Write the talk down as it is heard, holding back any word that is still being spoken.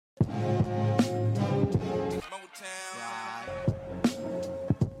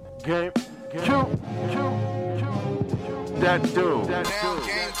Game, Q, that dude. Now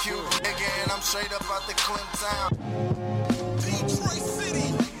game Q, nigga, and I'm straight up out the Clinton. Detroit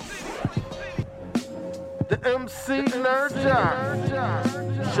City. The MC Nerd Jock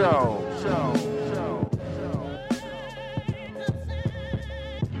Show.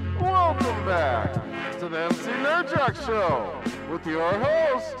 Welcome back to the MC Nerd Jock Show with your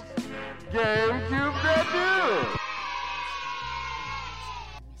host, GameCube that dude.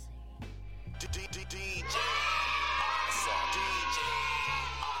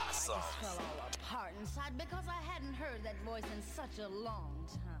 Inside because I hadn't heard that voice in such a long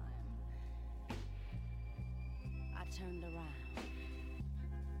time. I turned around.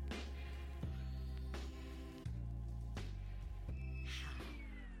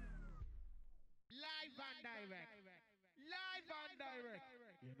 Live and direct. Live and direct.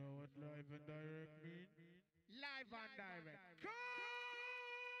 You know what live and direct mean? Live and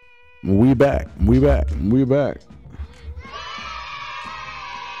direct. We back.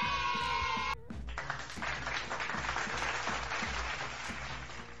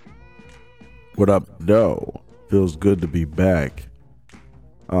 What up, though? Feels good to be back.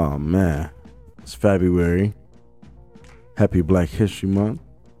 Oh, man. It's February. Happy Black History Month.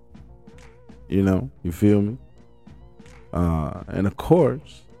 You know, you feel me? And of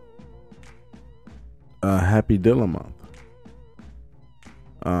course, Happy Dilla Month.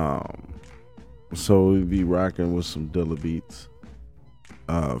 So we'll be rocking with some Dilla beats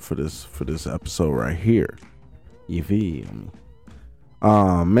for this episode right here. You feel me?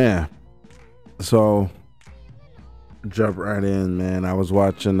 Man. So, jump right in, man. I was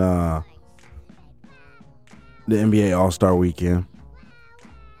watching the NBA All-Star Weekend.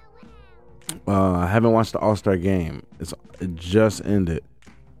 I haven't watched the All-Star game. It just ended.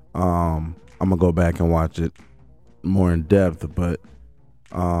 I'm gonna go back and watch it more in depth, but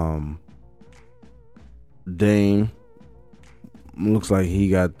Dame looks like he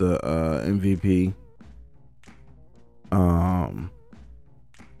got the MVP.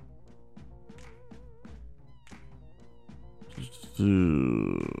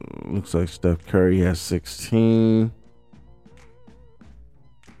 Looks like Steph Curry has 16.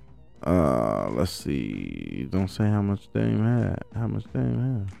 Let's see. Don't say how much Dame had.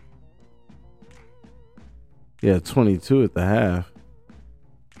 Yeah, 22 at the half.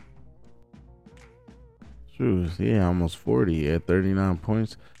 True. Yeah, almost 40 at 39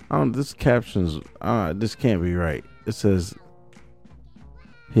 points. This captions. This can't be right. It says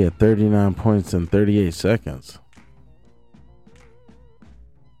he had 39 points in 38 seconds.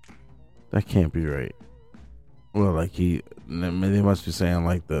 That can't be right. Well, like they must be saying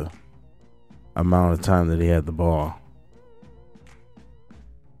like the amount of time that he had the ball.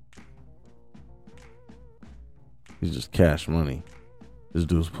 He's just cash money. This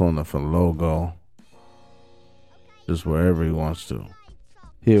dude's pulling up a logo. Just wherever he wants to.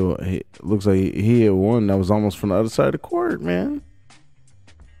 He looks like he had one that was almost from the other side of the court, man.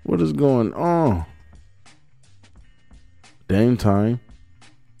 What is going on? Dame time.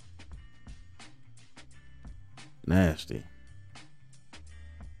 Nasty.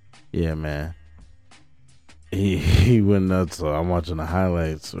 Yeah, man. He went nuts. So I'm watching the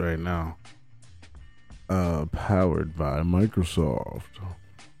highlights right now. Powered by Microsoft.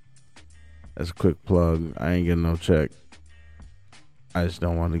 That's a quick plug. I ain't getting no check. I just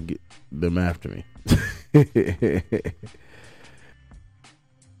don't want to get them after me.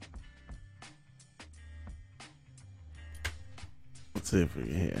 Let's see if we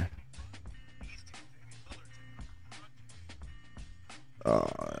can hear. Oh,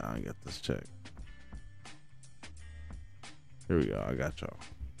 I got this check. Here we go. I got y'all.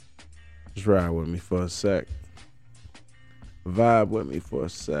 Just ride with me for a sec. Vibe with me for a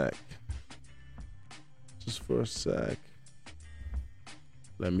sec. Just for a sec.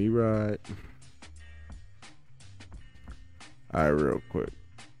 Let me ride. All right, real quick.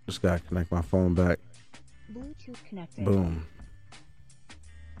 Just gotta connect my phone back. Bluetooth connected. Boom.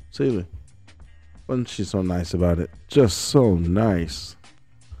 Celie. Wasn't she so nice about it? Just so nice.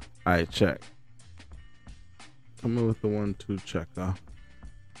 All right, check. Come in with the 1-2 check, huh?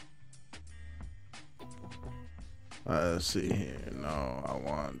 Let's see here. No, I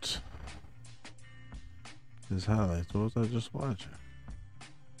want this highlights. What was I just watching?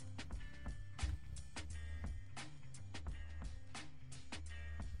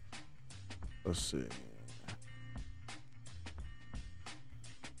 Let's see.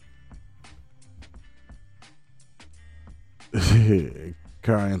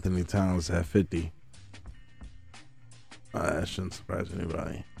 Karl Anthony Towns had 50. That shouldn't surprise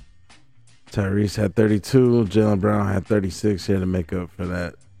anybody. Tyrese had 32. Jaylen Brown had 36. He had to make up for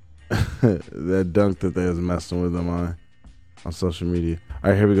that that dunk that they was messing with them on social media. All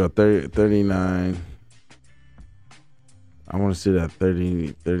right, here we go. 39. I want to see that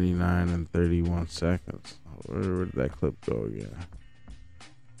 39 and 31 seconds. Where did that clip go again?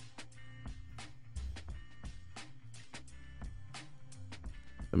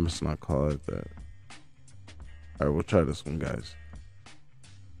 They must not call it that. All right, we'll try this one, guys.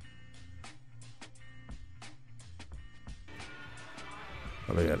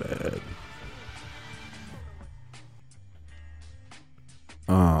 Oh, they got that.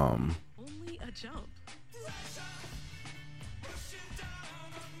 Only a jump.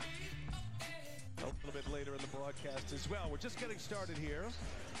 A little bit later in the broadcast as well. We're just getting started here.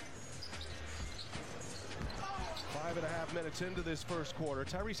 5.5 minutes into this first quarter.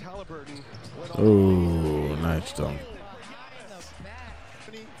 Tyrese Halliburton went on. Ooh, nice dunk.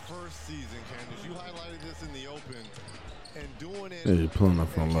 First season, Candace, you highlighted this in the open, and doing it. He's pulling up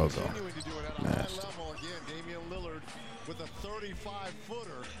from logo. Continuing to do it at a high Nasty. level again. Damian Lillard with a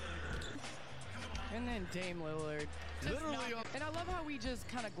 35-footer. And then Dame Lillard. Literally And I love how we just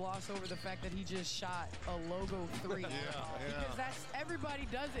kind of gloss over the fact that he just shot a logo 3. Because that's everybody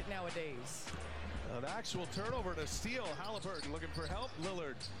does it nowadays. An actual turnover to steal. Halliburton looking for help.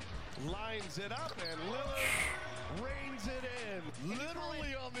 Lillard lines it up, and Lillard reins it in.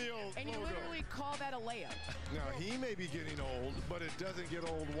 Literally on the old And you logo. literally call that a layup. Now, he may be getting old, but it doesn't get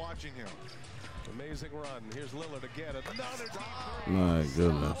old watching him. Amazing run. Here's Lillard again. Another deep My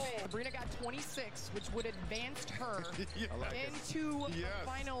goodness. Sabrina got 26, which would advance her Yeah. into Yes.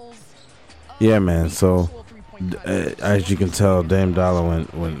 finals. Yeah, man. So, as you can tell, Dame Dollar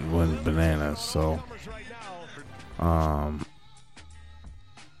went bananas. So, numbers right now.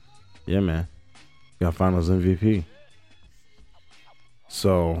 yeah, man. Got Finals MVP.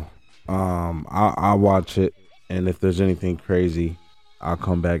 So, I'll watch it, and if there's anything crazy, I'll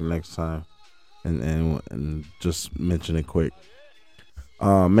come back next time and just mention it quick.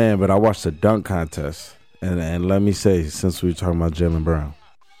 Man, but I watched the dunk contest, and let me say, since we were talking about Jaylen Brown,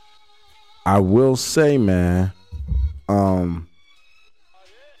 I will say, man, I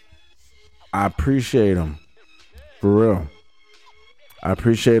appreciate him for real. I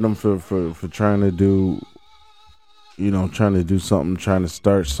appreciate him for trying to do, trying to do something, trying to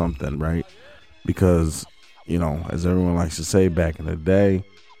start something, right? Because, as everyone likes to say, back in the day,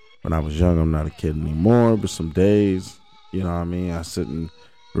 when I was young, I'm not a kid anymore, but some days, I sit and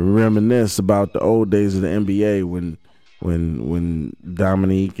reminisce about the old days of the NBA when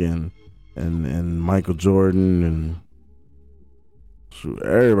Dominique and Michael Jordan and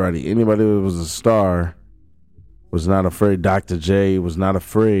anybody that was a star was not afraid. Dr. J was not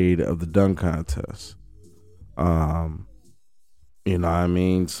afraid of the dunk contest. You know what I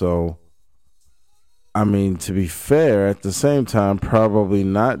mean? So, to be fair, at the same time, probably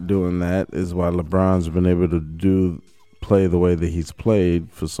not doing that is why LeBron's been able to play the way that he's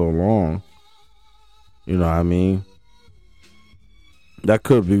played for so long. You know what I mean? That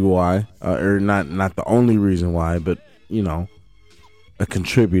could be why, or not the only reason why, but a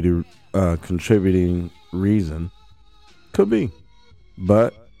contributing reason could be.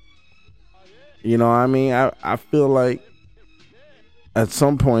 But I feel like at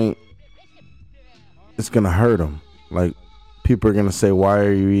some point it's gonna hurt him. Like, people are gonna say, "Why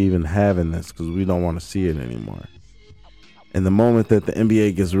are you even having this?" Because we don't want to see it anymore. And the moment that the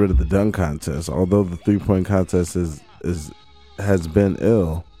NBA gets rid of the dunk contest, although the 3-point contest has been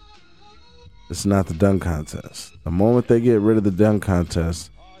ill, it's not the dunk contest. The moment they get rid of the dunk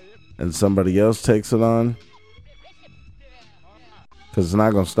contest and somebody else takes it on, because it's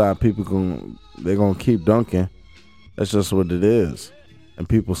not gonna stop people. They're gonna keep dunking. That's just what it is, and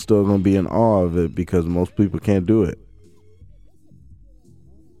people still gonna be in awe of it because most people can't do it.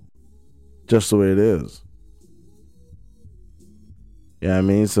 Just the way it is. Yeah, you know what I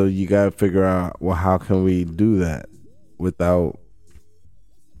mean, so you gotta figure out, well, how can we do that without,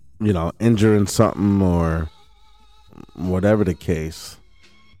 injuring something or whatever the case,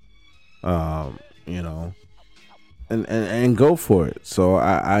 and go for it. So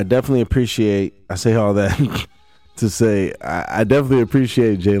I definitely appreciate, I say all that to say, I definitely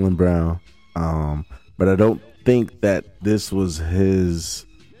appreciate Jaylen Brown. But I don't think that this was his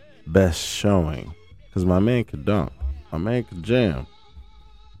best showing, because my man could dunk. My man could jam.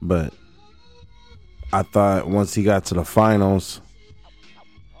 But I thought once he got to the finals,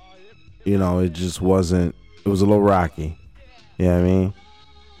 it just wasn't, it was a little rocky. You know what I mean?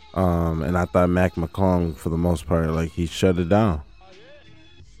 And I thought Mac McClung, for the most part, like, he shut it down.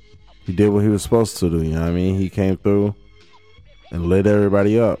 He did what he was supposed to do, you know what I mean? He came through and lit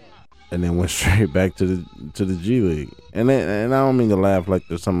everybody up. and then went straight back to the G League. And I don't mean to laugh like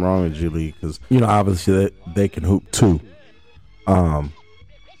there's something wrong with G League, because obviously they can hoop too.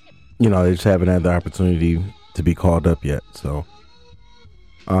 They just haven't had the opportunity to be called up yet. So,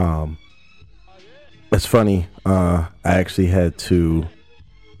 it's funny. I actually had to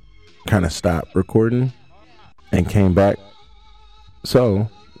kind of stop recording and came back. So,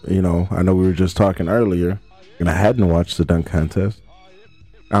 I know we were just talking earlier, and I hadn't watched the dunk contest.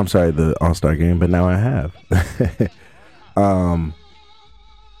 I'm sorry, the All-Star game, but now I have.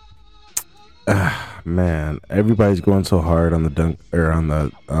 Man, everybody's going so hard on the dunk or on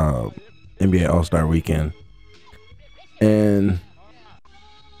the NBA All-Star weekend, and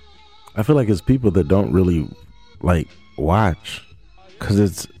I feel like it's people that don't really like watch,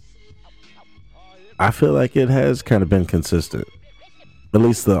 because I feel like it has kind of been consistent, at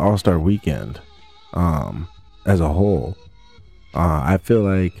least the All-Star weekend as a whole. I feel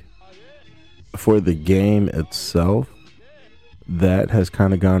like for the game itself, that has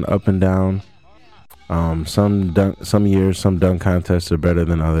kind of gone up and down. Some years, some dunk contests are better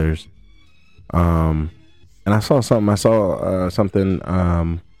than others. And I saw something.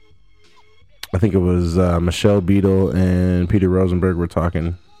 I think it was Michelle Beadle and Peter Rosenberg were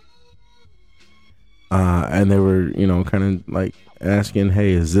talking. And they were, kind of like asking,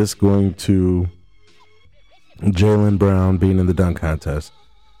 hey, is this going to Jaylen Brown being in the dunk contest?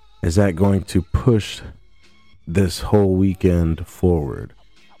 Is that going to push this whole weekend forward?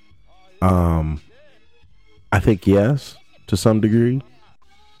 I think yes, to some degree.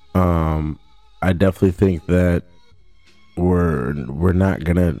 I definitely think that we're not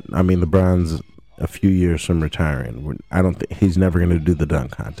gonna. I mean, LeBron's a few years from retiring. I don't think he's never gonna do the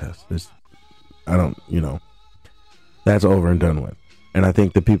dunk contest. That's over and done with. And I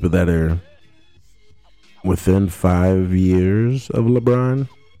think the people that are within 5 years of LeBron,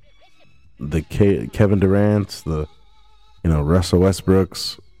 the Kevin Durant's, the Russell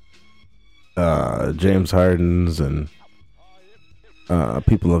Westbrook's, James Harden's, and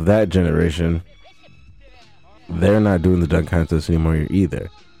people of that generation, they're not doing the dunk contest anymore either.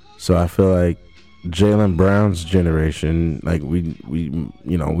 So I feel like Jaylen Brown's generation, like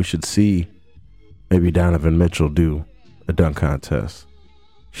we should see maybe Donovan Mitchell do a dunk contest.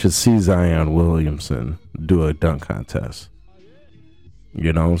 Should see Zion Williamson do a dunk contest.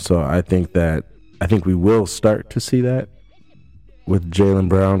 So I think we will start to see that with Jaylen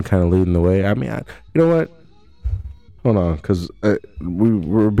Brown kind of leading the way. I mean, you know what? Hold on, because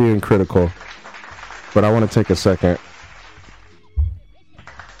we're being critical, but I want to take a second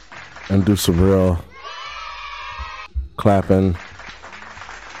and do some real clapping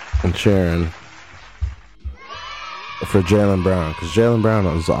and cheering for Jaylen Brown, because Jaylen Brown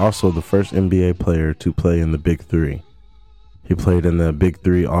was also the first NBA player to play in the Big Three. He played in the Big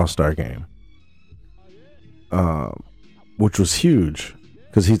Three All-Star game, which was huge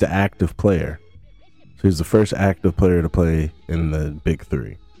because he's an active player. So he's the first active player to play in the Big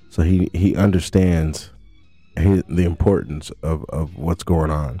Three. So he understands the importance of what's going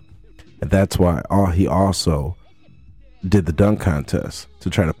on. And that's why he also did the dunk contest to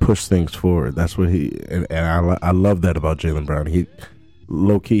try to push things forward. That's what and I love that about Jaylen Brown. He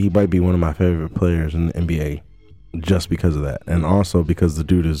low-key, he might be one of my favorite players in the NBA just because of that. And also because the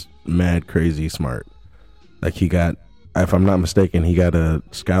dude is mad crazy smart. Like he got, if I'm not mistaken, he got a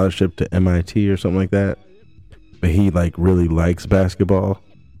scholarship to MIT or something like that. But he like really likes basketball.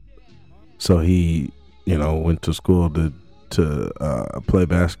 So he, went to school to play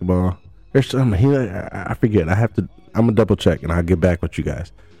basketball. There's some, I forget. I'm gonna double check and I'll get back with you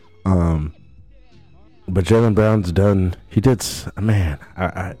guys. But Jaylen Brown's done. He did. Man,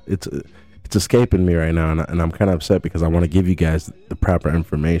 it's escaping me right now, and I'm kind of upset because I want to give you guys the proper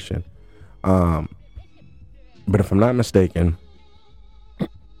information. But if I'm not mistaken, he's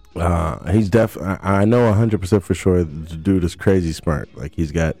I know 100% for sure the dude is crazy smart. Like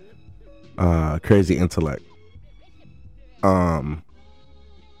he's got crazy intellect. And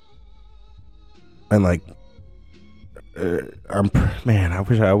like. I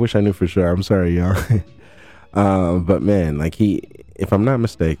wish I knew for sure. I'm sorry, y'all. But man, like if I'm not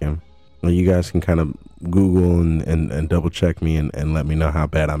mistaken, you guys can kind of Google and double check me and let me know how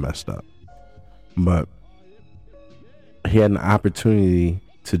bad I messed up. But he had an opportunity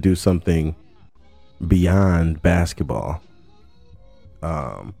to do something beyond basketball.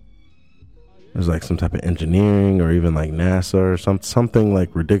 It was like some type of engineering or even like NASA or something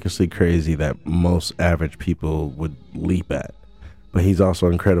like ridiculously crazy that most average people would leap at. But he's also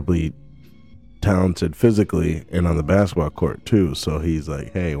incredibly talented physically and on the basketball court too. So he's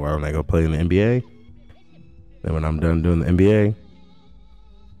like, hey, why don't I go play in the NBA? Then when I'm done doing the NBA,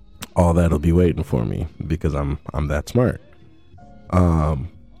 all that'll be waiting for me because I'm that smart.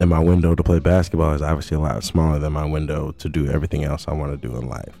 And my window to play basketball is obviously a lot smaller than my window to do everything else I want to do in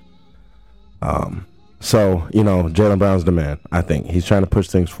life. So, you know, Jaylen Brown's the man. I think he's trying to push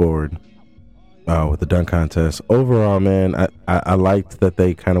things forward with the dunk contest. Overall, man, I liked that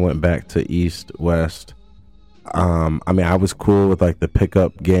they kind of went back to East, West. I mean, I was cool with like the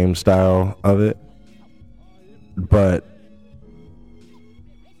pickup game style of it. But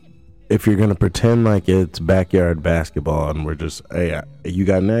if you're going to pretend like it's backyard basketball and we're just, hey, you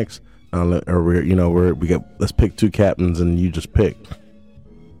got next? Or let's pick two captains and you just pick.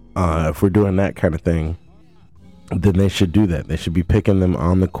 If we're doing that kind of thing, then they should do that. They should be picking them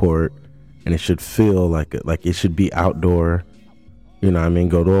on the court, and it should feel like it should be outdoor. You know what I mean?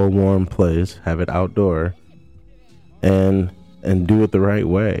 Go to a warm place, have it outdoor, and do it the right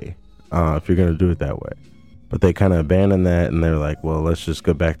way if you're going to do it that way. But they kind of abandoned that, and they're like, well, let's just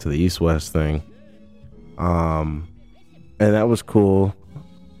go back to the East-West thing. And that was cool.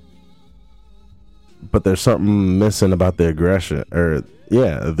 But there's something missing about the aggression,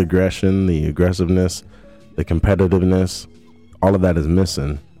 the aggression, the aggressiveness, the competitiveness. All of that is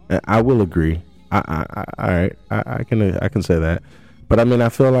missing. And I will agree. I can say that. But I mean, I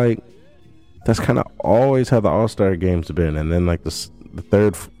feel like that's kind of always how the All-Star games have been. And then like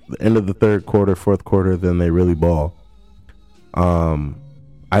the end of the third quarter, fourth quarter, then they really ball.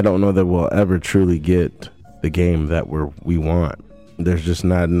 I don't know that we'll ever truly get the game that we want. There's just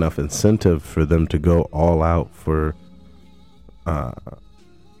not enough incentive for them to go all out for 12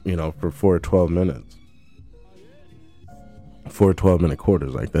 minutes. 4 12-minute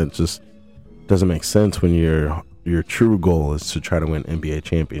quarters. Like, that just doesn't make sense when your true goal is to try to win NBA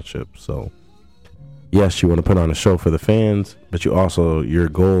championships. So yes, you want to put on a show for the fans, but your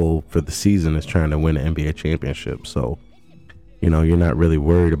goal for the season is trying to win an NBA championship. So, you know, you're not really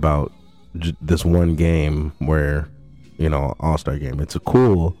worried about this one game where, you know, All-Star game. It's a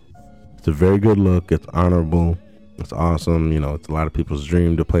very good look. It's honorable. It's awesome. You know, it's a lot of people's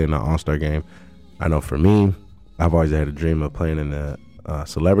dream to play in the All-Star game. I know for me, I've always had a dream of playing in the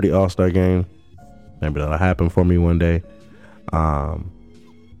celebrity All-Star game. Maybe that'll happen for me one day.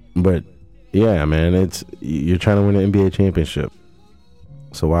 But yeah, man, you're trying to win an NBA championship.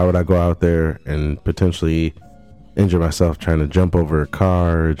 So why would I go out there and potentially injure myself trying to jump over a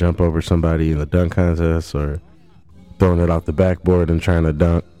car or jump over somebody in the dunk contest, or throwing it off the backboard and trying to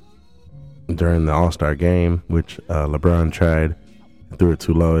dunk during the All-Star game, which LeBron tried, threw it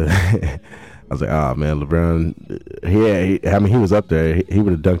too low. I was like, oh man, LeBron, he was up there. He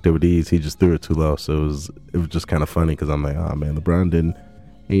would have dunked it with ease. He just threw it too low. So it was just kind of funny because I'm like, oh man, LeBron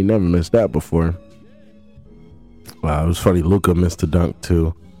he never missed that before. It was funny. Luka missed a dunk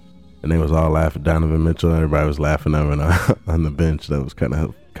too, and they was all laughing. Donovan Mitchell, everybody was laughing at him on the bench. That was kind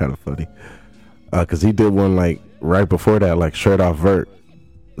of funny because he did one like right before that, like shirt off vert.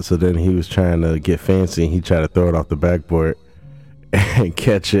 So then he was trying to get fancy, and he tried to throw it off the backboard and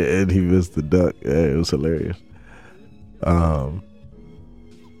catch it, and he missed the dunk. Yeah, it was hilarious.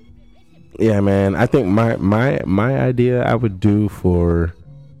 Yeah, man. I think my idea I would do for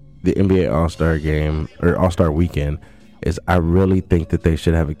the NBA All-Star game or All-Star weekend is I really think that they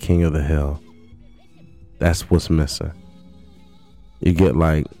should have a King of the Hill. That's what's missing. You get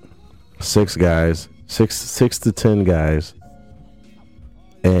like 6 guys, 6 to 10 guys,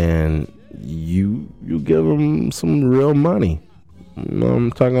 and you give them some real money. You know,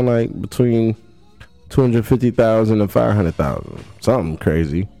 I'm talking like between $250,000 and $500,000, something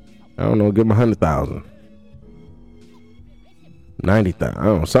crazy. I don't know, give them $100,000, $90,000. I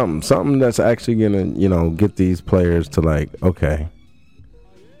don't know, something that's actually gonna, you know, get these players to like, okay.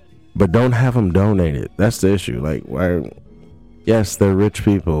 But don't have them donate it. That's the issue. Like, why? Yes, they're rich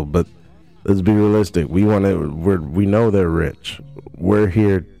people, but let's be realistic. We know they're rich. We're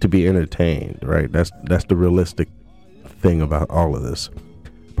here to be entertained, right? That's the realistic thing about all of this.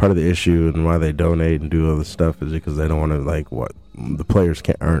 Part of the issue and why they donate and do other stuff is because they don't want to, like, what the players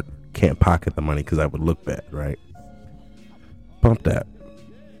can't pocket the money because that would look bad, right? Bump that.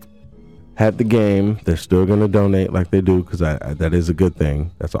 Had the game, they're still going to donate like they do because that is a good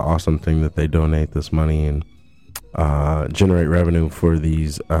thing. That's an awesome thing that they donate this money and generate revenue for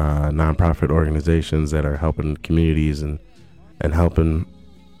these nonprofit organizations that are helping communities and helping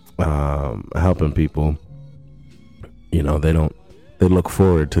people. You know, they look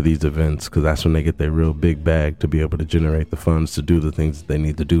forward to these events because that's when they get their real big bag to be able to generate the funds to do the things that they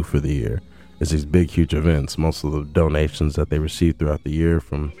need to do for the year. It's these big, huge events. Most of the donations that they receive throughout the year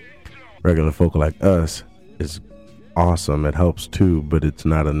from regular folk like us is awesome. It helps too, but it's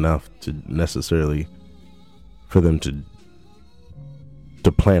not enough to necessarily for them to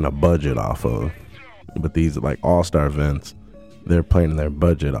to plan a budget off of. But these like all-star events, they're planning their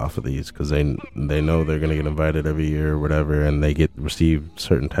budget off of these because they know they're gonna get invited every year or whatever, and they receive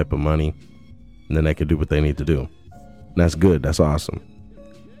certain type of money, and then they can do what they need to do. And that's good. That's awesome.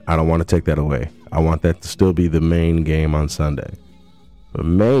 I don't want to take that away. I want that to still be the main game on Sunday. But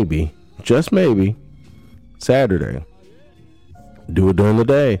maybe, just maybe, Saturday, do it during the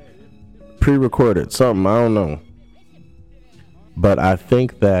day, pre-recorded, something, I don't know. But I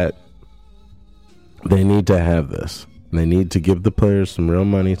think that they need to have this. They need to give the players some real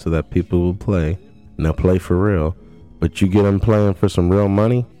money so that people will play, and they'll play for real. But you get them playing for some real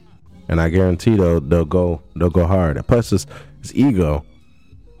money, and I guarantee they'll go hard. And plus, it's ego.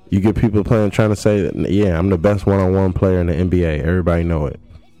 You get people playing trying to say, yeah, I'm the best one-on-one player in the NBA. Everybody know it.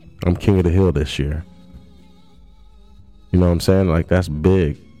 I'm king of the hill this year. You know what I'm saying? Like, that's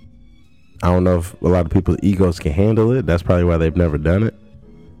big. I don't know if a lot of people's egos can handle it. That's probably why they've never done it.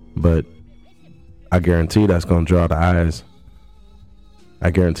 But I guarantee that's going to draw the eyes. I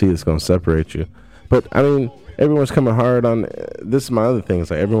guarantee it's going to separate you. But, I mean, everyone's coming hard on, this is my other thing.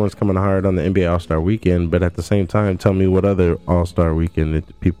 It's like everyone's coming hard on the NBA All-Star Weekend, but at the same time, tell me what other All-Star Weekend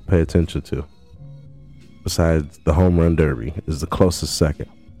that people pay attention to. Besides the Home Run Derby is the closest second.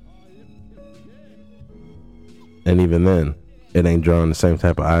 And even then, it ain't drawing the same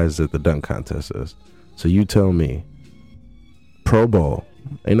type of eyes that the dunk contest is. So you tell me, Pro Bowl.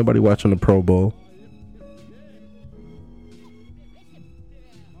 Ain't nobody watching the Pro Bowl.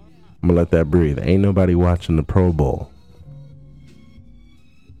 I'm gonna let that breathe. Ain't nobody watching the Pro Bowl.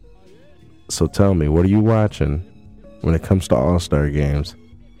 So tell me, what are you watching when it comes to All-Star games?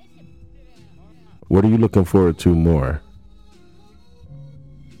 What are you looking forward to more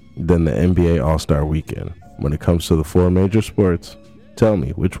than the NBA All-Star Weekend? When it comes to the 4 major sports, tell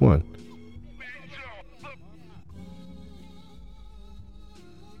me which one.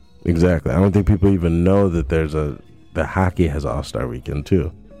 Exactly. I don't think people even know that the hockey has All-Star Weekend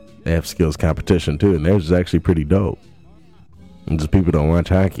too. They have skills competition too, and theirs is actually pretty dope. And just people don't watch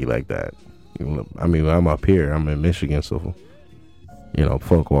hockey like that. I mean, I'm up here. I'm in Michigan, so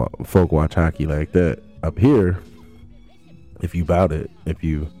folk watch hockey like that. Up here, if you bout it, if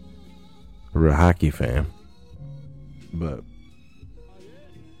you a real hockey fan. But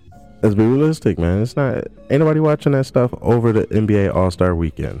let's be realistic, man. Ain't nobody watching that stuff over the NBA All-Star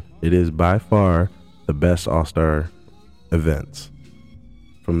Weekend. It is by far the best All-Star events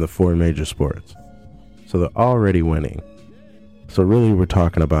from the 4 major sports. So they're already winning. So really we're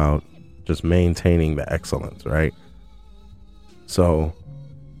talking about just maintaining the excellence, right? So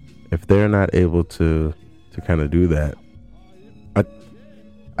if they're not able to kind of do that,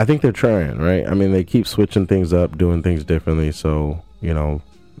 I think they're trying, right? I mean, they keep switching things up, doing things differently. So,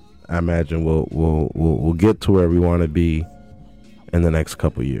 I imagine we'll get to where we want to be in the next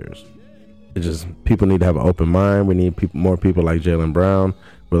couple years. It just, people need to have an open mind. We need more people like Jaylen Brown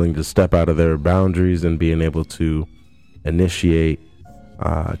willing to step out of their boundaries and being able to initiate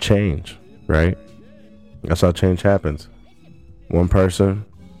change, right? That's how change happens. One person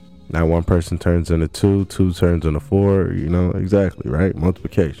turns into 2 turns into 4, exactly, right?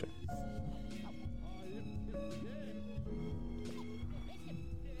 Multiplication.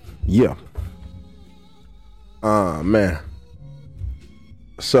 Yeah. Man.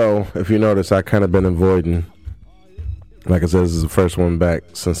 So, if you notice, I kind of been avoiding, like I said, this is the first one back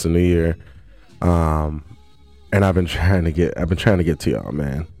since the new year. And I've been trying to get to y'all,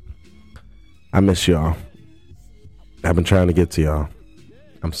 man. I miss y'all. I've been trying to get to y'all.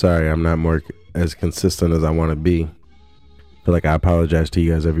 I'm sorry I'm not more as consistent as I want to be. I feel like I apologize to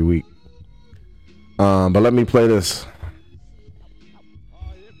you guys every week. But let me play this.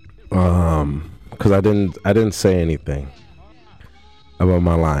 Because I didn't say anything about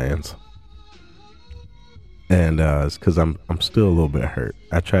my Lions. And it's because I'm still a little bit hurt.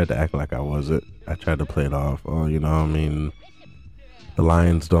 I tried to act like I wasn't. I tried to play it off. Oh, the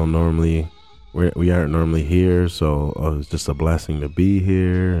Lions don't normally... We aren't normally here, so it's just a blessing to be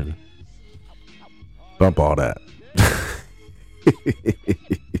here, and bump all that.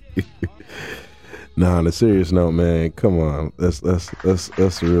 Nah, on a serious note, man, come on, that's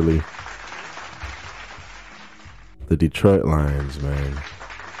really the Detroit Lions, man.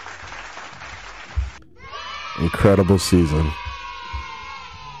 Incredible season,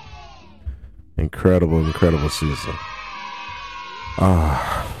 incredible season.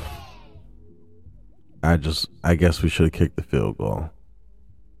 I guess we should have kicked the field goal.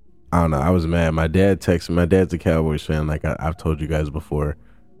 I don't know. I was mad. My dad texted me. My dad's a Cowboys fan, like I've told you guys before.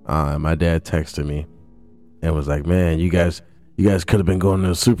 My dad texted me and was like, "Man, you guys could have been going to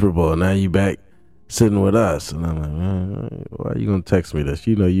the Super Bowl. Now you back sitting with us. And I'm like, man, why are you gonna text me this?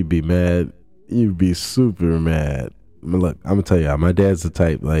 You know you'd be mad. You'd be super mad. I mean, look, I'm gonna tell y'all, my dad's the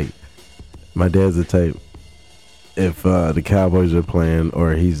type, if the Cowboys are playing,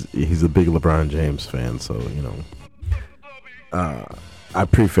 or he's a big LeBron James fan, so you know, I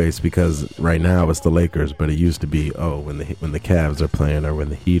preface because right now it's the Lakers, but it used to be when the Cavs are playing or when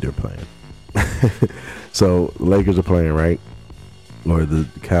the Heat are playing. So Lakers are playing, right? Or the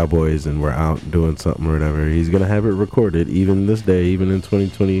Cowboys, and we're out doing something or whatever. He's gonna have it recorded, even this day, even in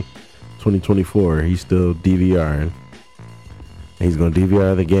 2020, 2024. He's still DVRing. He's gonna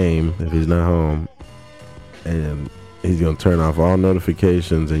DVR the game if he's not home, and he's gonna turn off all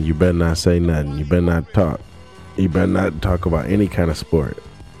notifications. And you better not say nothing. You better not talk. You better not talk about any kind of sport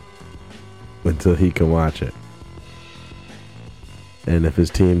until he can watch it. And if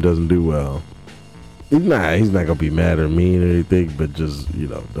his team doesn't do well, he's not gonna be mad or mean or anything, but just, you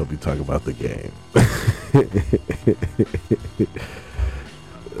know, don't be talking about the game.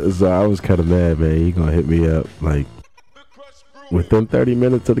 So I was kind of mad, man. He gonna hit me up like within 30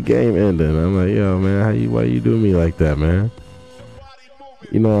 minutes of the game ending. I'm like, yo, man, why you doing me like that, man?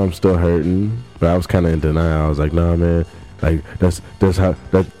 You know I'm still hurting, but I was kind of in denial. I was like, nah, man, like that's how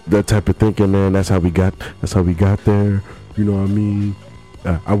that type of thinking, man. That's how we got there. You know what I mean?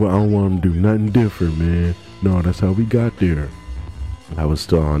 I don't want him to do nothing different, man. No, that's how we got there. I was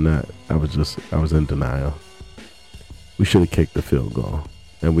still on that. I was in denial. We should have kicked the field goal,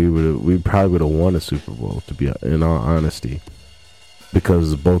 and we probably would have won a Super Bowl, to be in all honesty,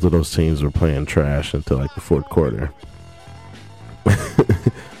 because both of those teams were playing trash until like the fourth quarter.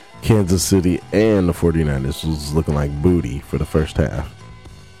 Kansas City and the 49ers was looking like booty for the first half.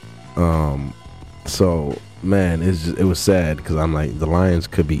 So man, it was sad because I'm like, the Lions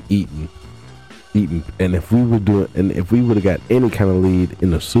could be eaten, and if we would have got any kind of lead in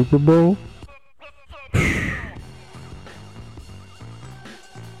the Super Bowl,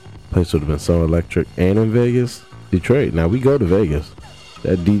 place would have been so electric. And in Vegas, Detroit. Now we go to Vegas.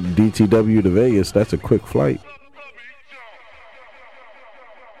 That DTW to Vegas, that's a quick flight.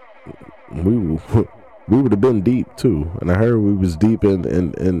 We would have been deep too, and I heard we was deep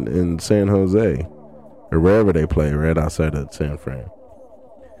in San Jose, or wherever they play, right outside of San Fran.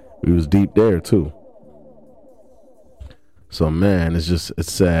 We was deep there too. So man, it's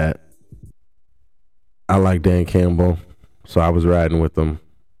sad. I like Dan Campbell, so I was riding with him,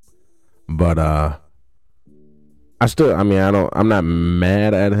 but I'm not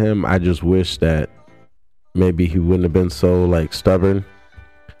mad at him. I just wish that maybe he wouldn't have been so like stubborn,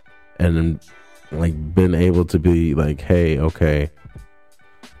 and like been able to be like, hey, okay,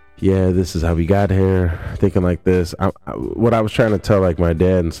 yeah, this is how we got here, thinking like this. What I was trying to tell like my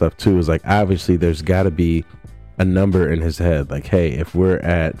dad and stuff too is like, obviously there's got to be a number in his head, like, hey, if we're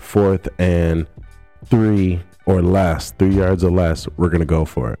at 4th and 3 or less, 3 yards or less, we're gonna go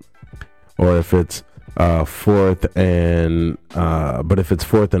for it. Or if it's 4th and but if it's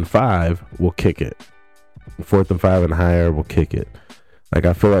 4th and 5, we'll kick it. 4th and 5 and higher, we'll kick it. Like,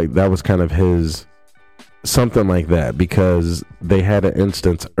 I feel like that was kind of his, something like that, because they had an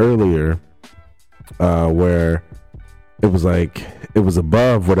instance earlier where it was like, it was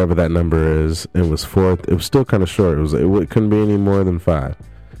above whatever that number is. It was 4th. It was still kind of short. It couldn't be any more than 5.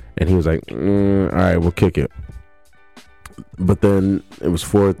 And he was like, all right, we'll kick it. But then it was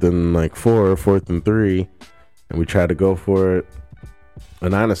 4th and like 4, 4th and 3, and we tried to go for it.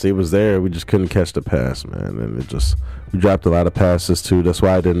 And honestly, it was there. We just couldn't catch the pass, man. And we dropped a lot of passes too. That's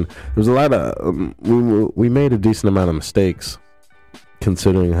why there was a lot of, we made a decent amount of mistakes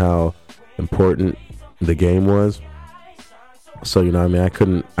considering how important the game was. So, you know what I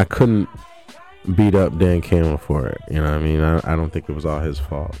mean? I couldn't beat up Dan Campbell for it. You know what I mean? I don't think it was all his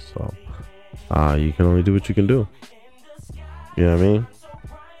fault. So, you can only do what you can do. You know what I mean?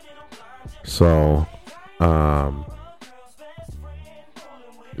 So,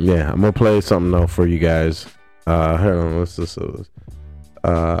 yeah, I'm gonna play something though for you guys. Hold on, what's this?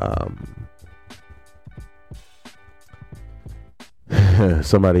 I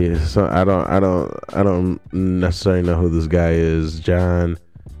don't necessarily know who this guy is. John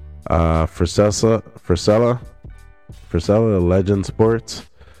Frisella, Legend Sports.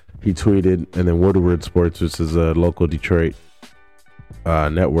 He tweeted, and then Woodward Sports, which is a local Detroit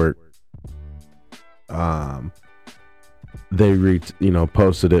network. They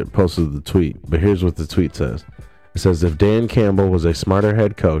posted the tweet. But here's what the tweet says. It says, if Dan Campbell was a smarter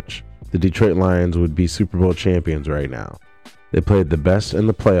head coach, the Detroit Lions would be Super Bowl champions right now. They played the best in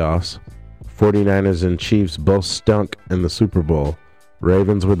the playoffs. 49ers and Chiefs both stunk in the Super Bowl.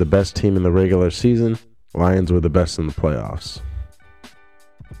 Ravens were the best team in the regular season. Lions were the best in the playoffs.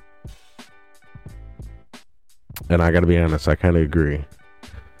 And I got to be honest, I kind of agree.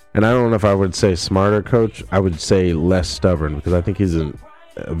 And I don't know if I would say smarter coach. I would say less stubborn, because I think he's a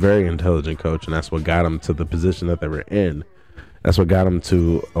very intelligent coach, and that's what got him to the position that they were in. That's what got him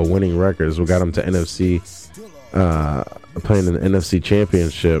to a winning record. That's what got him to NFC, playing in the NFC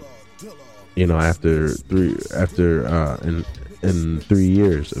Championship. You know, in 3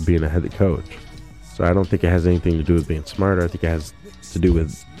 years of being a head coach. So I don't think it has anything to do with being smarter. I think it has to do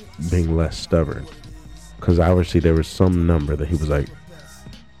with being less stubborn. Because obviously there was some number that he was like,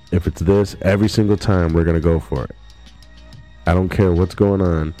 if it's this, every single time we're going to go for it. I don't care what's going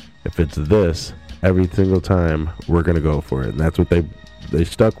on. If it's this, every single time we're going to go for it. And that's what they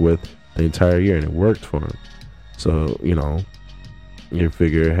stuck with the entire year, and it worked for them. So, you know, you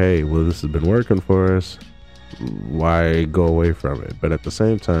figure, hey, well, this has been working for us. Why go away from it? But at the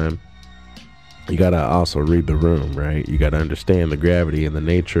same time, you got to also read the room, right? You got to understand the gravity and the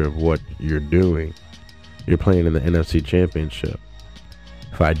nature of what you're doing. You're playing in the NFC Championship.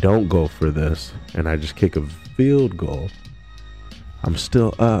 If I don't go for this and I just kick a field goal, I'm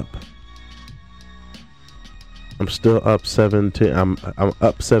still up. I'm still up 17. I'm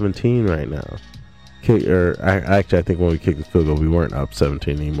up 17 right now. I think when we kicked the field goal, we weren't up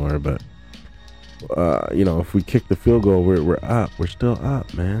 17 anymore. But you know, if we kick the field goal, we're up. We're still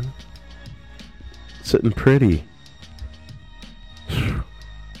up, man. Sitting pretty.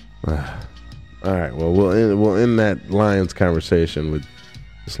 All right. Well, we'll end that Lions conversation with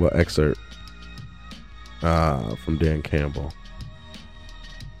this little excerpt from Dan Campbell.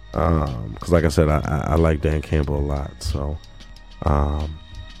 Because like I said, I like Dan Campbell a lot. So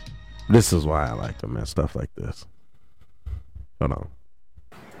this is why I like him, man. Stuff like this. Hold on.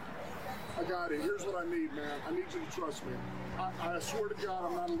 I got it. Here's what I need, man. I need you to trust me. I swear to God,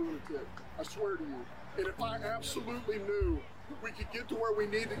 I'm not a lunatic. I swear to you. And if I absolutely knew we could get to where we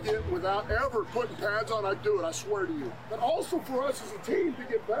need to get without ever putting pads on, I'd do it. I swear to you. But also for us as a team to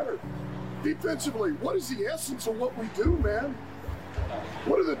get better. Defensively, what is the essence of what we do, man?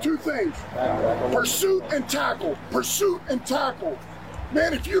 What are the two things? Pursuit and tackle. Pursuit and tackle.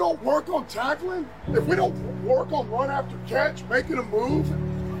 Man, if you don't work on tackling, if we don't work on run after catch, making a move,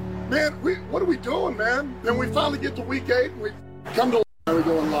 man, what are we doing, man? Then we finally get to week 8 and we come to we're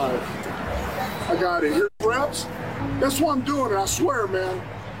going live. I got it. Here's reps. That's what I'm doing, and I swear, man,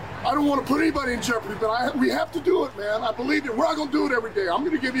 I don't want to put anybody in jeopardy, but we have to do it, man. I believe it. We're not going to do it every day. I'm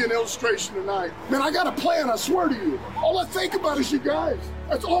going to give you an illustration tonight. Man, I got a plan, I swear to you. All I think about is you guys.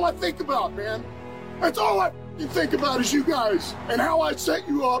 That's all I think about, man. That's all I think about is you guys and how I set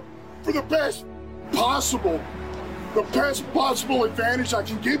you up for the best possible advantage I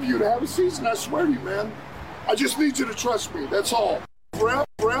can give you to have a season. I swear to you, man. I just need you to trust me. That's all.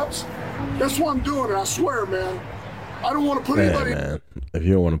 Reps. That's what I'm doing, and I swear, man. I don't want to put anybody. Man, if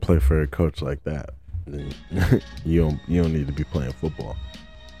you don't want to play for a coach like that, then you don't need to be playing football.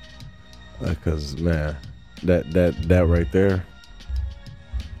 Because man, that right there,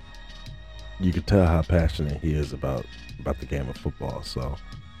 you could tell how passionate he is about the game of football. So,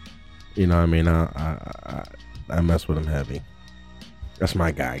 you know what I mean? I mess with him heavy. That's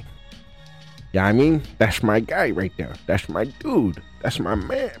my guy. Yeah, I mean, that's my guy right there. That's my dude. That's my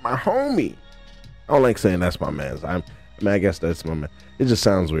man, my homie. I don't like saying that's my man. I guess that's my man. It just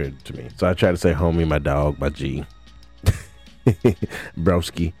sounds weird to me. So I try to say homie, my dog, my G.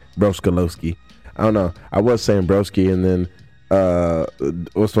 Broskalowski. I don't know. I was saying broski, and then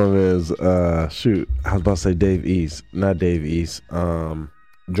what's one of his shoot, I was about to say Dave East. Not Dave East.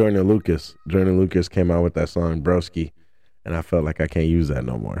 Jordan Lucas. Jordan Lucas came out with that song Broski, and I felt like I can't use that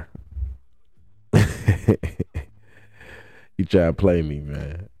no more. He tried to play me,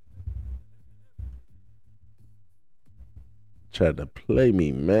 man. Tried to play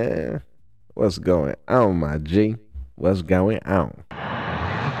me, man. What's going on, my G? What's going on?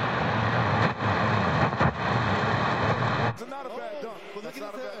 It's not a bad dunk. But look at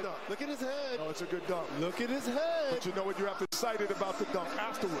his head. Look at his head. Oh, it's a good dunk. Look at his head. But you know what? You have to be excited about the dunk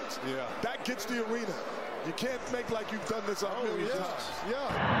afterwards. Yeah. That gets the arena. You can't make like you've done this a million times. Yeah.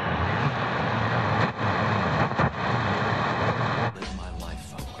 Live my life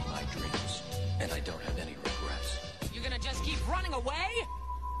following my dreams, and I don't have any regrets. You're gonna just keep running away?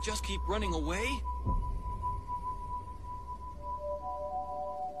 Just keep running away?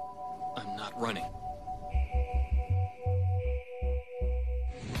 I'm not running.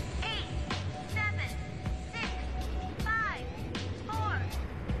 8, 7, 6, 5, 4,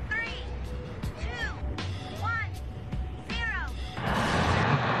 3, 2, 1, 0.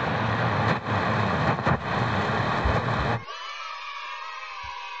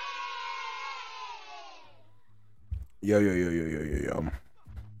 Yo.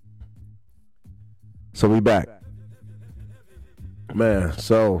 So we back. Man,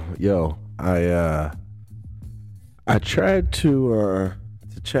 so I tried to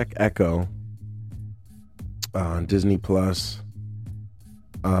check Echo on Disney Plus.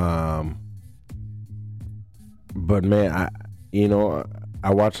 But man, I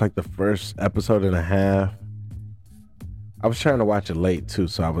watched like the first episode and a half. I was trying to watch it late too,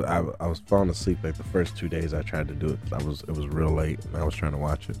 so I was falling asleep like the first 2 days I tried to do it. It was real late, and I was trying to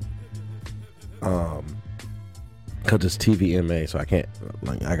watch it. Cause it's TVMA, so I can't.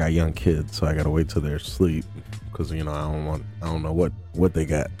 Like, I got young kids, so I gotta wait till they're asleep. Cause I don't know what they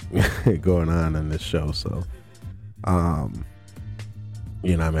got going on in this show. So, I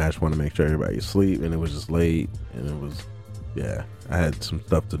just want to make sure everybody's asleep, and it was just late, and it was, I had some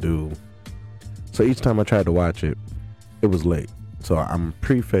stuff to do. So each time I tried to watch it, it was late. So I'm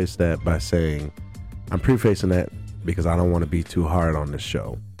prefacing that because I don't want to be too hard on this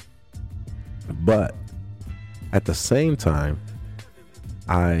show. But at the same time,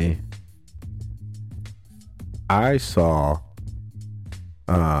 I saw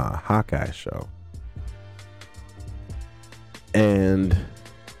Hawkeye show, and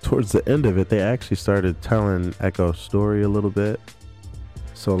towards the end of it, they actually started telling Echo's story a little bit.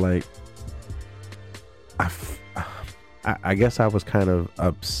 So like, I guess I was kind of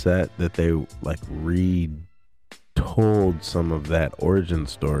upset that they like retold some of that origin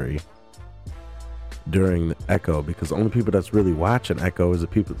story during the Echo, because the only people that's really watching Echo is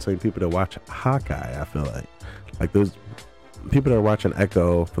the same people that watch Hawkeye. I feel like those people that are watching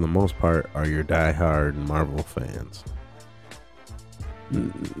Echo for the most part are your diehard Marvel fans.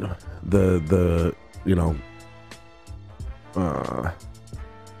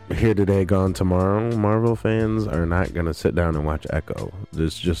 Here today, gone tomorrow. Marvel fans are not gonna sit down and watch Echo.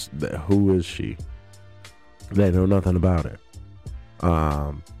 It's just who is she? They know nothing about her.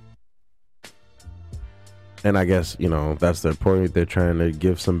 And I guess that's their point. They're trying to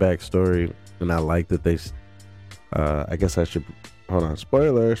give some backstory, and I like that they. I guess I should hold on.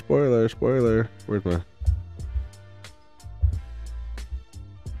 Spoiler. Where's my?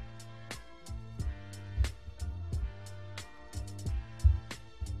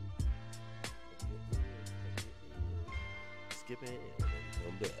 Skip it and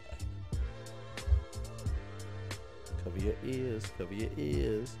come back. Cover your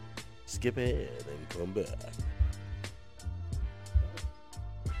ears. Skip it and come back.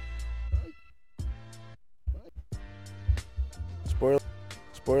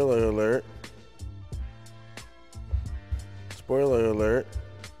 Spoiler alert. Spoiler alert.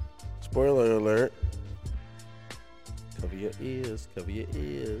 Cover your ears.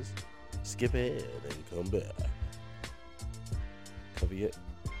 Skip it and come back. Cover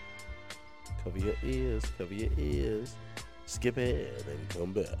your ears. Skip it and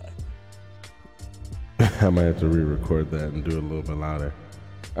come back. I might have to re-record that and do it a little bit louder.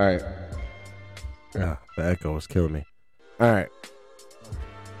 All right. Yeah, the echo was killing me. All right.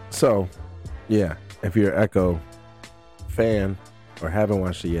 So, if you're an Echo fan or haven't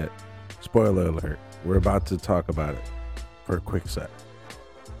watched it yet, spoiler alert, we're about to talk about it for a quick sec.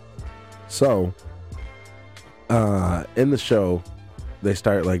 So, in the show, they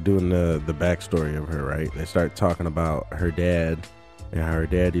start like doing the backstory of her, right? They start talking about her dad and how her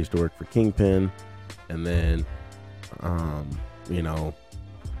dad used to work for Kingpin, and then,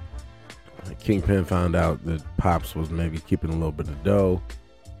 Kingpin found out that Pops was maybe keeping a little bit of dough,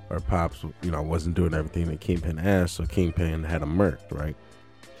 or Pops, wasn't doing everything that Kingpin asked, so Kingpin had him murked, right?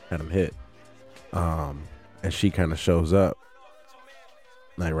 Had him hit. And she kind of shows up,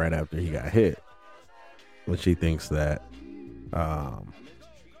 like right after he got hit, when she thinks that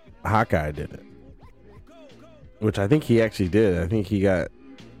Hawkeye did it, which I think he actually did. I think he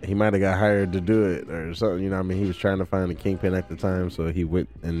might have got hired to do it or something. He was trying to find the Kingpin at the time, so he went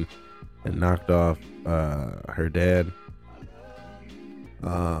and knocked off her dad,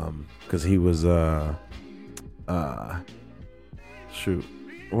 because he was what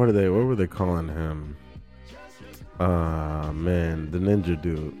were they calling him? Man, the ninja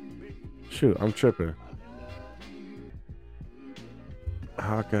dude. Shoot, I'm tripping.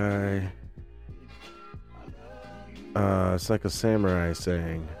 Hawkeye. It's like a samurai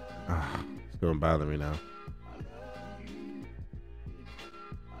saying. It's gonna bother me now.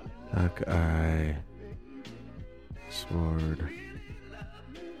 Hawkeye. Sword.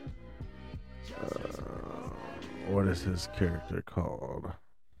 What is his character called?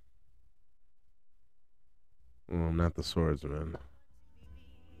 Well, not the swordsman.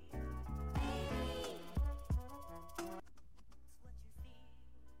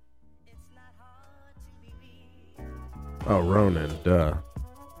 Oh, Ronin, duh.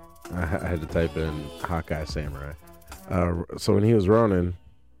 I had to type in Hawkeye Samurai. So when he was Ronin,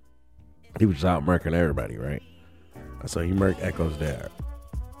 he was out murking everybody, right? So he murked Echo's dad.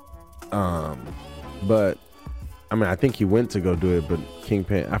 But I mean, I think he went to go do it, but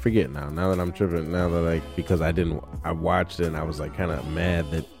Kingpin, I forget now. Now that I'm tripping, because I watched it and I was like kind of mad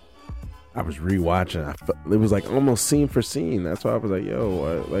that I was rewatching. It was like almost scene for scene. That's why I was like,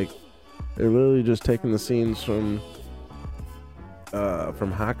 yo, they're literally just taking the scenes from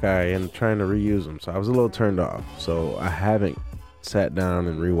Hawkeye and trying to reuse them. So I was a little turned off. So I haven't sat down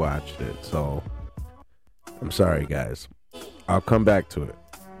and rewatched it. So I'm sorry, guys. I'll come back to it.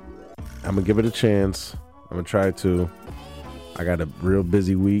 I'm gonna give it a chance. I'm gonna try to. I got a real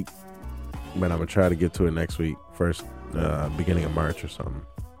busy week, but I'm gonna try to get to it next week, beginning of March or something.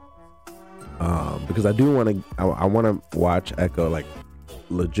 Because I do want to. I want to watch Echo, like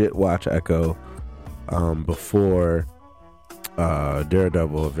legit watch Echo, before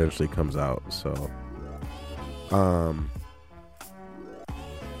Daredevil eventually comes out. So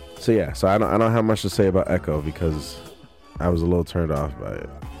yeah. So I don't have much to say about Echo because I was a little turned off by it.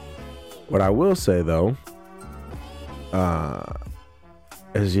 What I will say though. I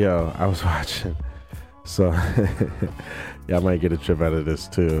was watching, so y'all might get a trip out of this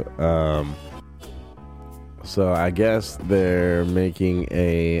too. So I guess they're making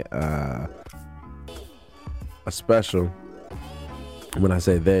a special. When I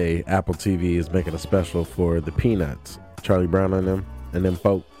say they, Apple TV is making a special for the Peanuts, Charlie Brown and them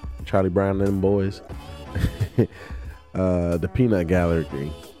folk, Charlie Brown and them boys, the Peanut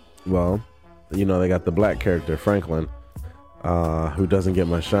Gallery. Well, you know, they got the black character Franklin, who doesn't get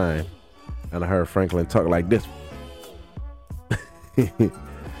much shine, and I heard Franklin talk like this.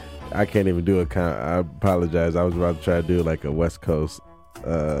 I can't even do it. I apologize. I was about to try to do like a West Coast,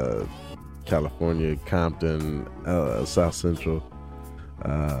 California, Compton, South Central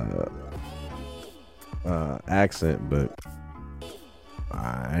accent, but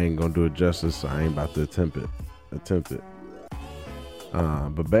I ain't gonna do it justice. So I ain't about to attempt it.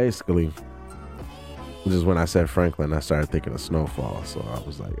 But basically, just when I said Franklin, I started thinking of Snowfall. So I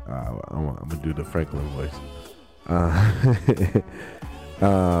was like, I'm gonna do the Franklin voice.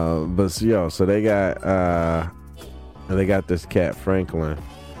 So they got this cat Franklin.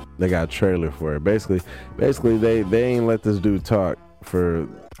 They got a trailer for it. Basically they ain't let this dude talk for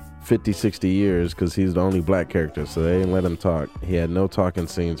 50, 60 years because he's the only black character. So they ain't let him talk. He had no talking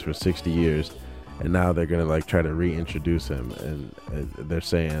scenes for 60 years. And now they're going to like try to reintroduce him. And they're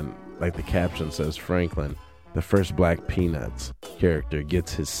saying, like the caption says, Franklin, the first black Peanuts character,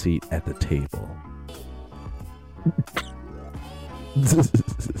 gets his seat at the table.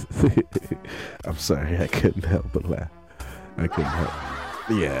 I'm sorry, I couldn't help but laugh. I couldn't help.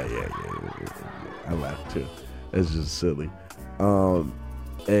 Yeah. I laughed too. It's just silly.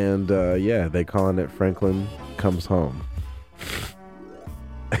 They calling it Franklin Comes Home.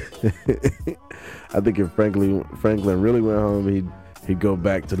 I think if Franklin really went home, he'd go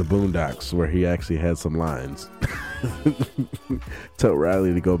back to the Boondocks where he actually had some lines. Tell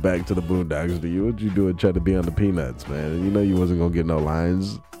Riley to go back to the Boondocks. What you doing trying to be on the Peanuts, man? You know you wasn't gonna get no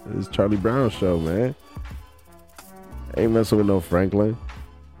lines. It's Charlie Brown's show, man. Ain't messing with no Franklin.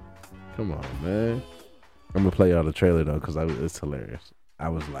 Come on, man. I'm gonna play y'all the trailer though, because it's hilarious. I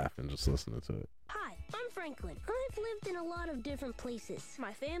was laughing just listening to it. Hi, I'm Franklin. I've lived in a lot of different places.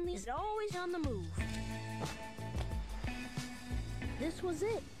 My family is always on the move. This was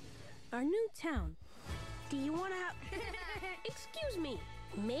it. Our new town. Do you want to have... Excuse me.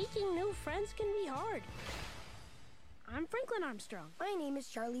 Making new friends can be hard. I'm Franklin Armstrong. My name is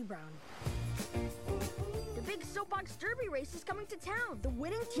Charlie Brown. The big soapbox derby race is coming to town. The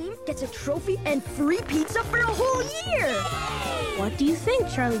winning team gets a trophy and free pizza for a whole year. What do you think,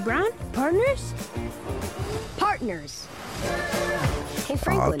 Charlie Brown? Partners? Partners. Hey,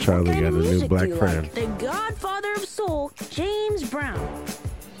 Franklin, Charlie what kind got of a new music black do you friend. like? The godfather of soul, James Brown.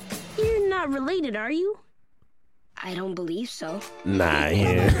 You're not related, are you? I don't believe so. Nah,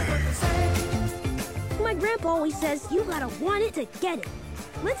 yeah. My grandpa always says you gotta want it to get it.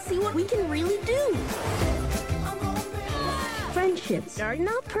 Let's see what we can really do. Friendships are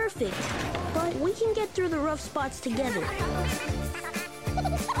not perfect, but we can get through the rough spots together.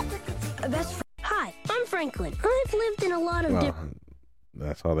 Hi, I'm Franklin. I've lived in a lot of different...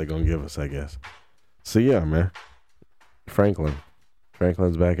 That's all they're gonna give us, I guess. So yeah, man. Franklin's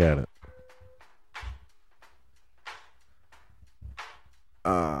back at it.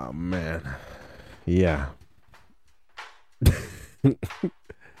 Oh man. Yeah.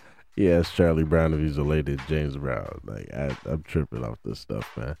 Yeah, it's Charlie Brown if he's related to James Brown. Like I'm tripping off this stuff,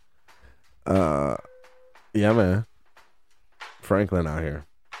 man. Yeah, man. Franklin out here.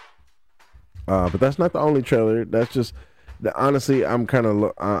 But that's not the only trailer. That's just honestly, I'm kind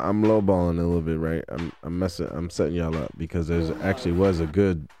of I'm lowballing a little bit, right? I'm setting y'all up because there's actually was a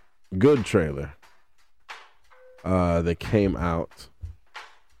good trailer that came out.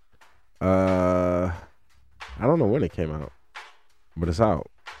 I don't know when it came out, but it's out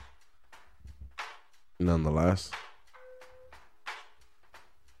nonetheless.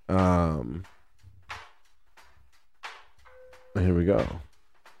 Here we go.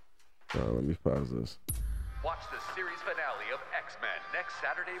 Let me pause this. Watch the series finale of X-Men next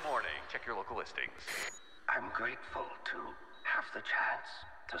Saturday morning. Check your local listings. I'm grateful to have the chance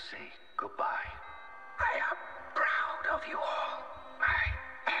to say goodbye. I am proud of you all, my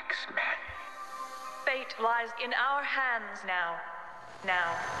X-Men. Fate lies in our hands now.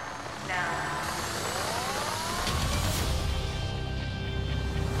 Now.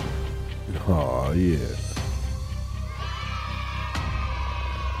 Oh, yeah.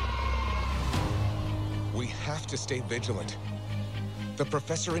 We have to stay vigilant. The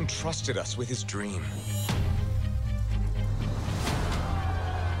professor entrusted us with his dream.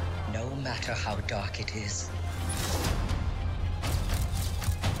 No matter how dark it is,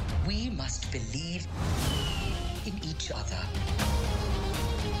 we must believe in each other.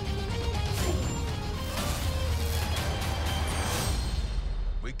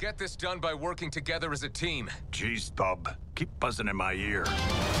 We get this done by working together as a team. Jeez, Bob, keep buzzing in my ear.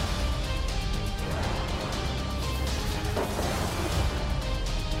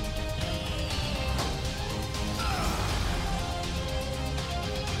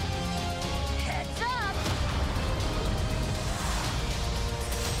 Heads up!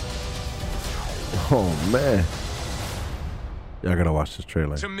 Oh man, y'all gotta watch this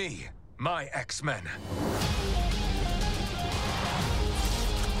trailer. To me, my X-Men.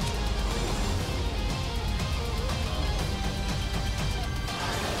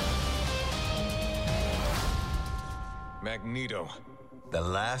 Magneto. The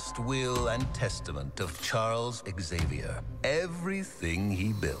last will and testament of Charles Xavier. Everything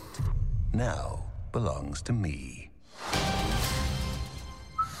he built now belongs to me.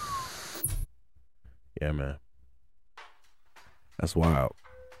 Yeah, man. That's wild.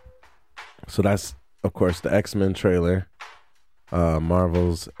 So that's, of course, the X-Men trailer.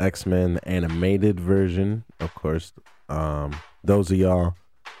 Marvel's X-Men animated version. Of course, those of y'all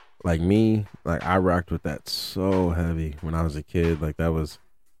like me, like I rocked with that so heavy when I was a kid. Like that was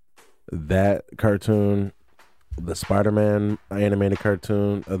that cartoon, the Spider-Man animated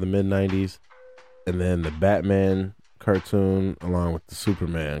cartoon of the mid-90s, and then the Batman cartoon along with the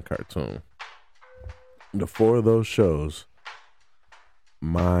Superman cartoon. The four of those shows,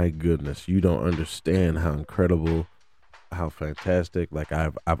 my goodness, you don't understand how incredible, how fantastic. Like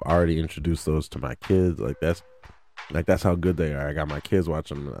I've already introduced those to my kids. Like that's how good they are. I got my kids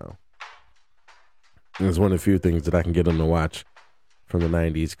watching them now. And it's one of the few things that I can get them to watch from the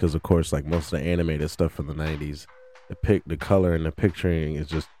 90s because, of course, like most of the animated stuff from the 90s, the color and the picturing is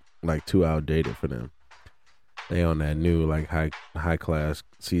just like too outdated for them. They on that new like high class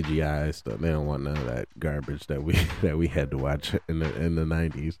CGI stuff. They don't want none of that garbage that we had to watch in the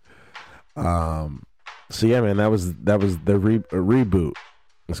 90s. So yeah, man, that was the reboot.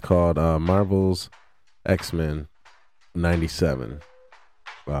 It's called Marvel's X-Men 97.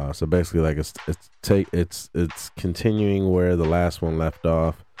 So basically, like it's continuing where the last one left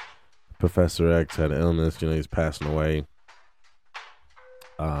off. Professor X had an illness, he's passing away.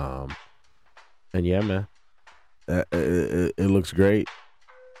 And yeah, man, it looks great.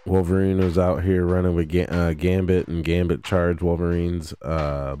 Wolverine was out here running with Gambit, and Gambit charged Wolverine's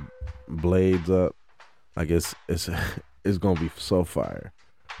blades up. I guess it's gonna be so fire.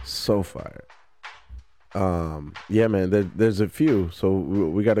 Yeah, man. There's a few. So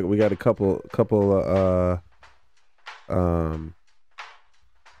we got a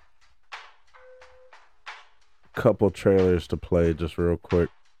couple trailers to play just real quick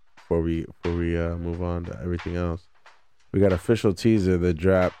before we move on to everything else. We got an official teaser that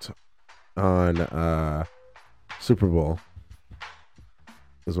dropped on Super Bowl.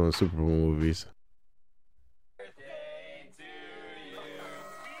 It's one of the Super Bowl movies.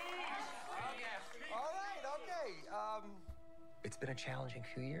 It's been a challenging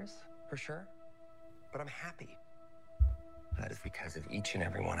few years, for sure, but I'm happy. That is because of each and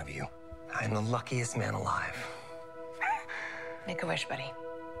every one of you. I'm the luckiest man alive. Make a wish, buddy.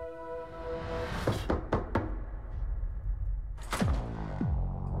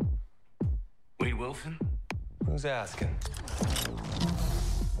 Wade Wilson? Who's asking?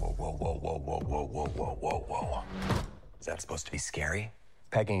 Whoa. Is that supposed to be scary?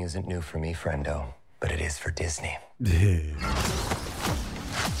 Pegging isn't new for me, friendo, but it is for Disney.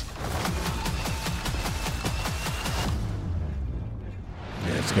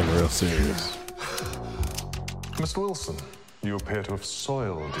 it's getting real serious. Mr. Wilson, you appear to have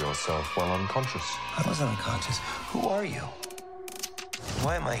soiled yourself while unconscious. I wasn't unconscious. Who are you?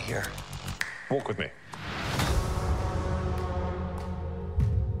 Why am I here? Walk with me.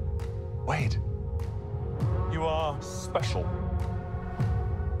 Wait. You are special.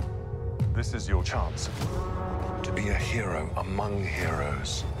 This is your chance to be a hero among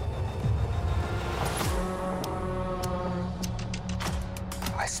heroes.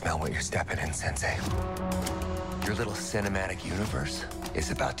 I smell what you're stepping in, Sensei. Your little cinematic universe is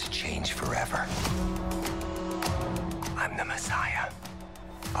about to change forever. I'm the Messiah.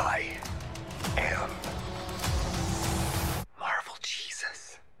 I am Marvel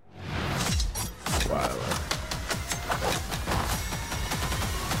Jesus. Wow.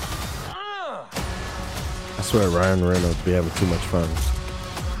 I swear Ryan Reynolds be having too much fun.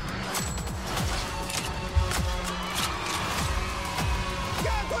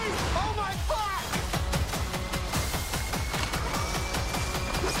 Oh my fuck!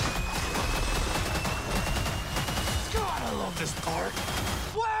 God, I love this part.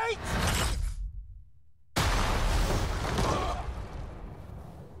 Wait!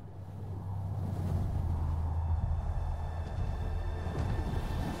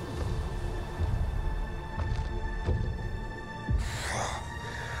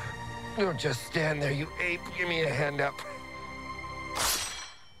 Don't just stand there, you ape. Give me a hand up.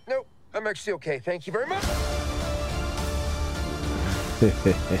 Nope, I'm actually okay. Thank you very much.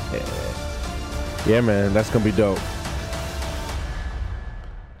 Yeah, man, that's gonna be dope.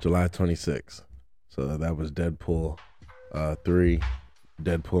 July 26th. So that was Deadpool 3,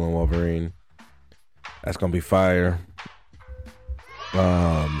 Deadpool and Wolverine. That's gonna be fire. You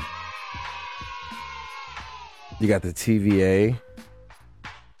got the TVA,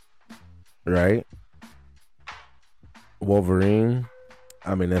 right? Wolverine.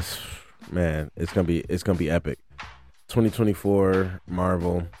 I mean, that's, man, it's gonna be epic. 2024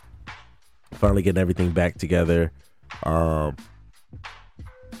 Marvel finally getting everything back together.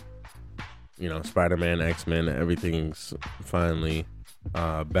 You know, Spider-Man, X-Men, everything's finally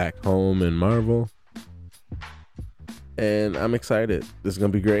back home in Marvel. And I'm excited. This is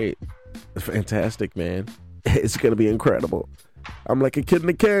gonna be great. Fantastic, man. It's gonna be incredible. I'm like a kid in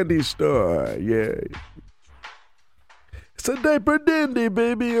a candy store. Yeah. It's a diaper dandy,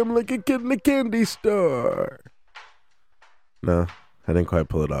 baby. I'm like a kid in a candy store. No, I didn't quite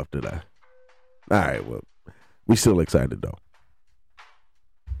pull it off, did I? All right, well, we still excited, though.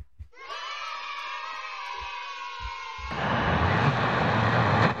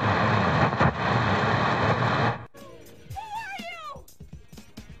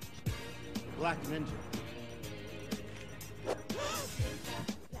 Black Ninja.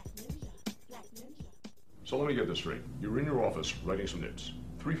 So let me get this straight. You're in your office writing some notes.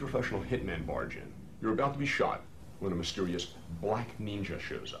 3 professional hitmen barge in. You're about to be shot when a mysterious black ninja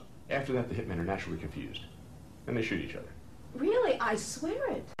shows up. After that, the hitmen are naturally confused. And they shoot each other. Really? I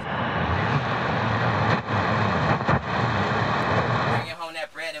swear it. Bringing home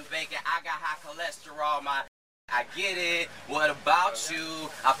that bread and bacon. I got high cholesterol, I get it. What about you?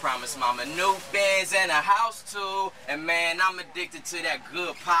 I promised mama new Benz and a house too. And man, I'm addicted to that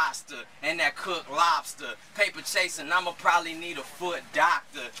good pasta and that cooked lobster. Paper chasing, I'ma probably need a foot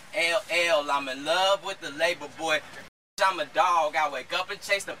doctor. LL, I'm in love with the labor boy. I'm a dog, I wake up and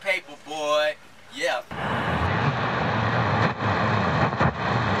chase the paper boy. Yeah.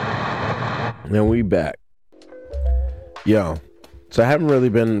 And we back. Yo, so I haven't really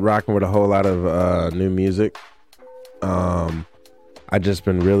been rocking with a whole lot of new music. I just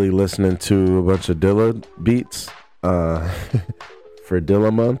been really listening to a bunch of Dilla beats for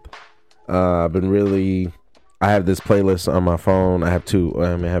Dilla month. I have this playlist on my phone. I have two.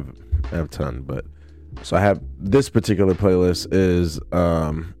 I mean, I have a ton, but so I have this particular playlist is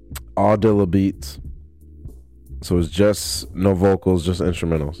all Dilla beats. So it's just no vocals, just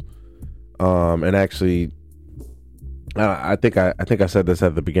instrumentals. And actually, I think I said this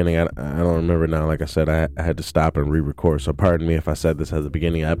at the beginning. I don't remember now. Like I said, I had to stop and re-record. So pardon me if I said this at the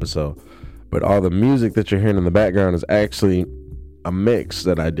beginning of the episode. But all the music that you're hearing in the background is actually a mix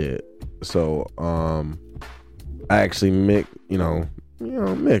that I did. So I actually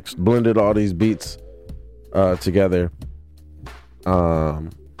blended all these beats together,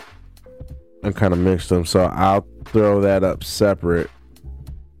 and kind of mixed them. So I'll throw that up separate.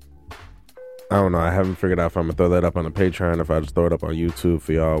 I don't know. I haven't figured out if I'm going to throw that up on the Patreon, if I just throw it up on YouTube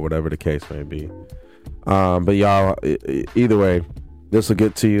for y'all, whatever the case may be. But y'all, either way, this will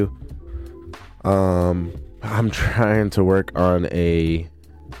get to you. I'm trying to work on a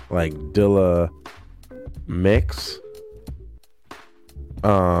like Dilla mix.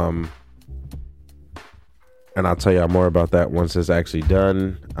 And I'll tell y'all more about that once it's actually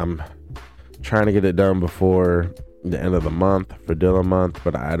done. I'm trying to get it done before the end of the month for Dilla month,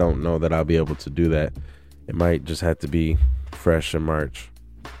 but I don't know that I'll be able to do that. It might just have to be fresh in March.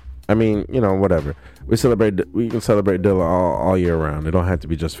 I mean, you know, whatever. We can celebrate Dilla all year round. It don't have to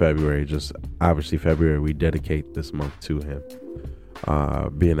be just February. Just obviously February, we dedicate this month to him.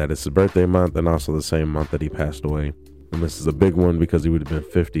 Being that it's his birthday month and also the same month that he passed away. And this is a big one because he would have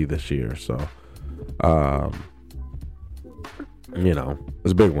been 50 this year. So, you know,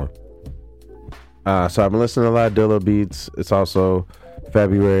 it's a big one. So I've been listening to a lot of Dilla beats. It's also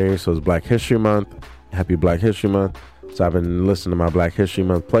February, so it's Black History Month. Happy Black History Month. So I've been listening to my Black History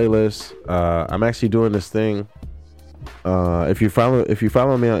Month playlist. I'm actually doing this thing. If you follow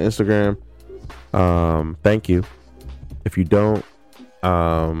me on Instagram, thank you. If you don't,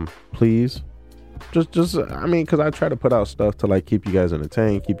 please, just I mean, because I try to put out stuff to like keep you guys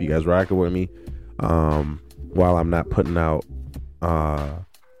entertained, keep you guys rocking with me, while I'm not putting out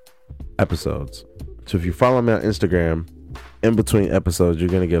episodes. So if you follow me on Instagram, in between episodes, you're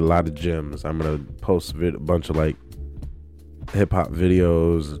gonna get a lot of gems. I'm gonna post a bunch of like hip hop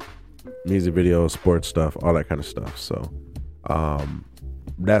videos, music videos, sports stuff, all that kind of stuff. So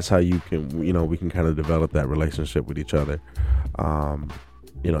that's how you can, you know, we can kind of develop that relationship with each other,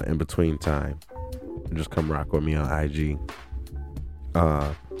 you know, in between time. Just come rock with me on IG.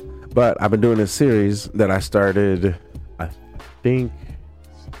 But I've been doing this series that I started, I think,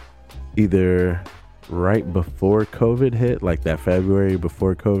 either right before COVID hit, like that February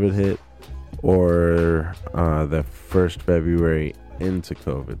before COVID hit, or the first February into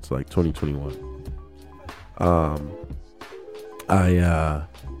COVID, so like 2021.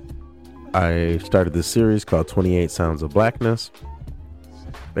 I started this series called 28 Sounds of Blackness,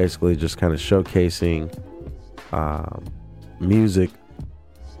 basically just kind of showcasing music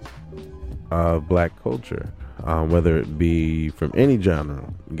of black culture, whether it be from any genre,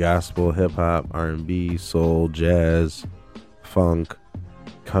 gospel, hip-hop, R&B, soul, jazz, funk,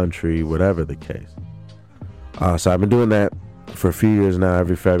 country, whatever the case. So I've been doing that for a few years now.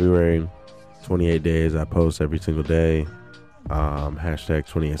 Every February, 28 days, I post every single day. Hashtag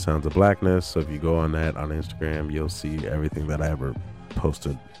 28 Sounds of Blackness. So if you go on that on Instagram, you'll see everything that I ever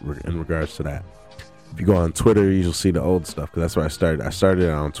posted in regards to that. If you go on Twitter, you'll see the old stuff, because that's where I started. I started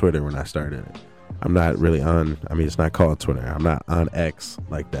it on Twitter when I started it. I'm not really on, I mean, it's not called Twitter. I'm not on X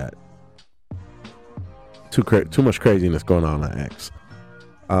like that. Too much craziness going on X.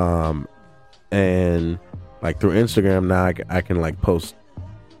 And like through Instagram now, I can like post,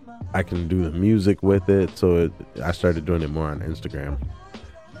 I can do the music with it. So I started doing it more on Instagram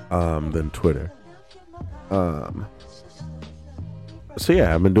than Twitter. So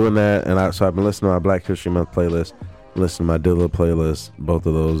yeah, I've been doing that, and so I've been listening to my Black History Month playlist, listening to my Dilla playlist, both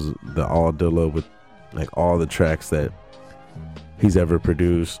of those, the all Dilla with like all the tracks that he's ever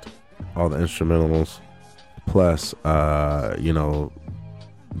produced, all the instrumentals, plus you know,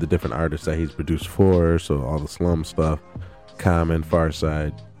 the different artists that he's produced for, so all the Slum stuff, Common,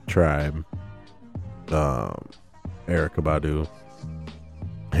 Pharcyde, Tribe, Erykah Badu,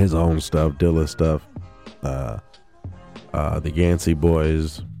 his own stuff, Dilla stuff, the Yancey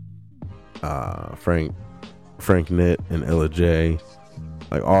Boys, Frank Nitt and Illa J,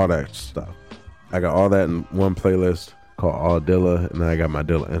 like all that stuff. I got all that in one playlist called All Dilla, and then I got my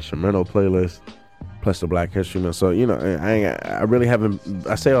Dilla instrumental playlist, plus the Black History Month. So, you know, I really haven't,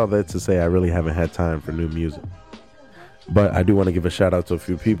 I say all that to say I really haven't had time for new music. But I do want to give a shout out to a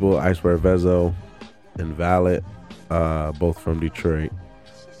few people, I Swear Vezo and Valid, both from Detroit.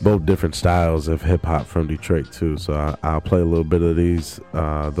 Both different styles of hip hop from Detroit too. So I'll play a little bit of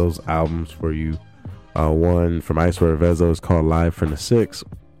those albums for you. One from I Swear Vezo is called Live from the Six.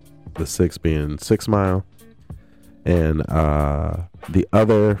 The Six being 6 Mile. And the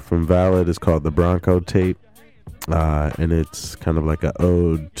other from Valid is called The Bronco Tape. And it's kind of like an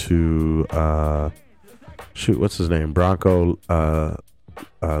ode to what's his name? Bronco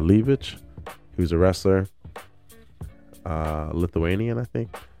Levich. He was a wrestler. Lithuanian, I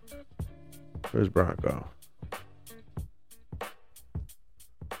think. Where's Bronco?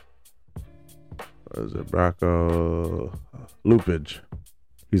 What is it? Bronco Lupage.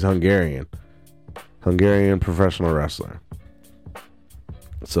 He's Hungarian professional wrestler.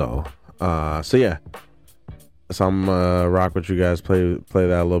 So yeah. So I'm rock with you guys, play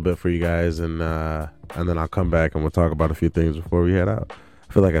that a little bit for you guys, and then I'll come back and we'll talk about a few things before we head out.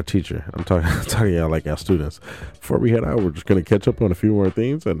 I feel like a teacher. I'm talking to y'all like our students. Before we head out, we're just gonna catch up on a few more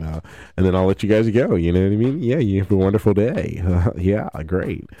things, and then I'll let you guys go. You know what I mean? Yeah, you have a wonderful day. Yeah,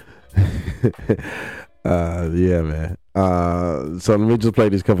 great. Yeah, man. So let me just play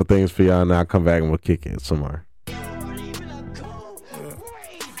these couple things for y'all, and I'll come back and we'll kick it some more.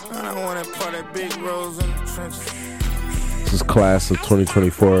 I don't want to put that big rose in the trenches. This is class of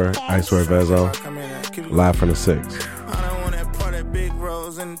 2024. I Swear Vezo, live from the 6. I don't want that part that big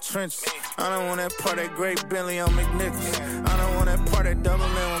rose in the trenches. I don't want that part that great Bentley on McNichols. I don't want that part that double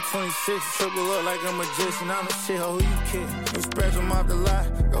M on 26. Triple up like a magician. I'm a shit, who you kidding? You spread them off the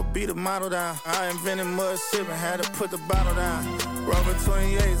lot, go beat the model down. I invented mud sipping, had to put the bottle down. Rover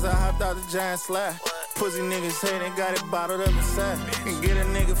 28s, I hopped out the giant slide. Pussy niggas say they got it bottled up inside. And get a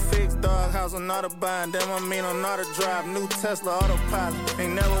nigga fixed, dog house on autobahn. Damn, I mean on auto drive, new Tesla autopilot.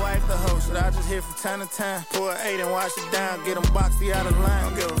 Ain't never wiped the whole shit, I just hit from time to time. Pour 8 and wash it down, get them boxed out of line.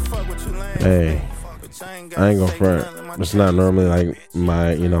 Don't give a fuck what you lame. Hey, I ain't gonna front. It's not normally like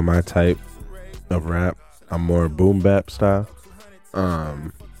my, my type of rap. I'm more boom bap style.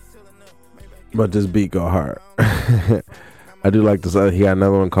 But this beat go hard. I do like this. He got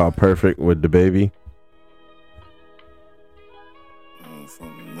another one called Perfect with the baby.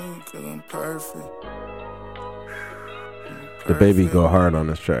 The baby go hard on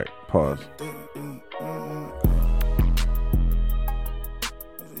this track. Pause.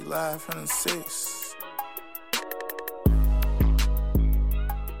 Live from the 6.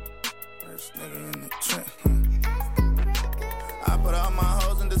 First nigga in the trend. I put all my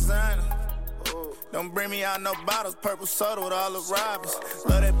hoes in designer. Don't bring me out no bottles, purple soda with all the robbers.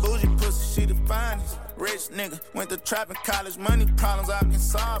 Love that bougie pussy, she the finest. Rich nigga, went to trapping, college money problems I can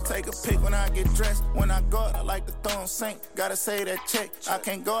solve. Take a pic when I get dressed. When I go out, I like to throw 'em sink. Gotta say that check, I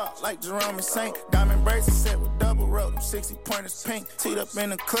can't go out like Jerome and Saint. Diamond bracelet set with double rope, 60 pointers pink. Teed up in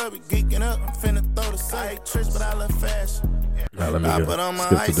the club, we geeking up. I'm finna throw the side. I hate tricks, but I love fashion. Now let me go.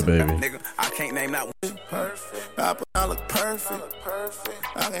 Skip to the baby. Nigga, I can't name that one. Perfect. I look perfect.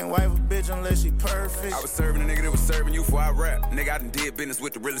 I can't wipe a bitch unless she perfect. I was serving a nigga that was serving you before I rap. Nigga, I done did business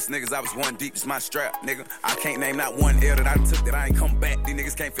with the realest niggas. I was one deep, it's my strap. Nigga, I can't name not one L that I took that I ain't come back. These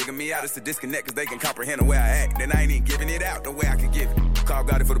niggas can't figure me out. It's a disconnect cause they can comprehend the way I act. Then I ain't even giving it out the way I could give it. Call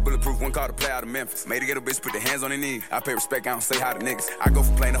got it for the bulletproof, one call to play out of Memphis. Made to get a bitch, put their hands on their knees. I pay respect, I don't say hi to niggas. I go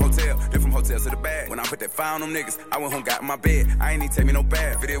from playing the hotel, then from hotel to the bag. When I put that fire on them niggas, I went home, got in my bed. I ain't even take me no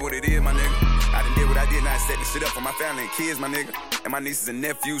bath. If it is what it is, my nigga. I done did what I did, now I set this shit up for my family and kids, my nigga. And my nieces and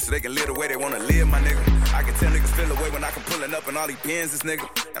nephews so they can live the way they wanna live, my nigga. I can tell niggas feel the way when I can pullin' up and all these pins, this nigga.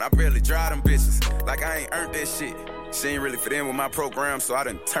 And I barely drive them bitches, like I ain't earned that shit. She ain't really fit in with my program, so I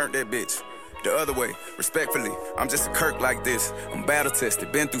done turned that bitch the other way, respectfully. I'm just a Kirk like this. I'm battle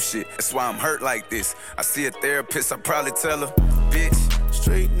tested, been through shit. That's why I'm hurt like this. I see a therapist, I probably tell her, bitch.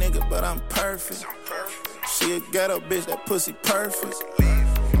 Street nigga, but I'm perfect. She a ghetto bitch, that pussy perfect.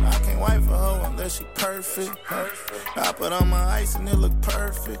 I can't wipe for her unless she perfect. I put on my ice and it look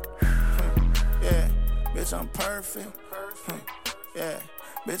perfect. Yeah, bitch, I'm perfect. Yeah,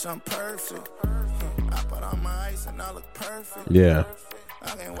 bitch, I'm perfect. I put on my ice and I look perfect. Yeah.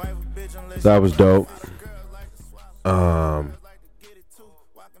 That was dope. Oh,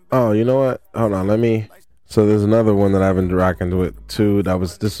 you know what? Hold on, so there's another one that I've been rocking with too.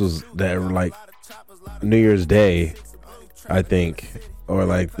 This was that like New Year's Day, I think. Or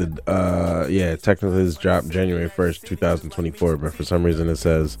like technically this dropped January 1st, 2024, but for some reason it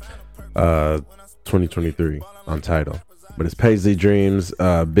says 2023 on title. But it's Paisley Dreams,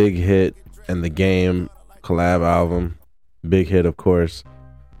 big hit, and the Game collab album. Big hit, of course,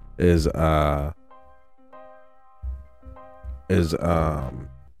 is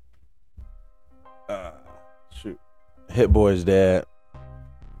Hit Boy's dad,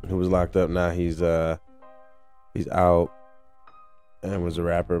 who was locked up. Now he's out and was a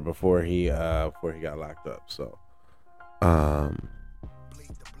rapper before he got locked up. So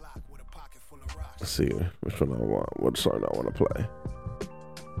let's see which one I want. What song I want to play?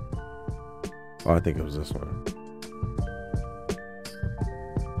 Oh, I think it was this one.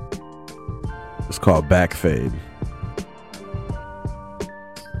 It's called Back Fade.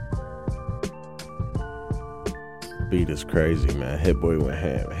 Beat is crazy, man. Hit Boy went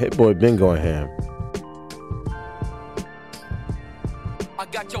ham. Hit Boy been going ham. I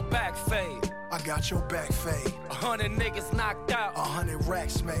got your back fade. I got your back fade. 100 niggas knocked out. 100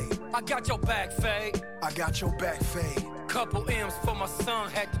 racks made. I got your back fade. I got your back fade. Couple M's for my son,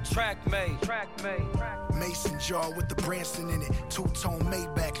 had the track made. Mason jar with the Branson in it. Two-tone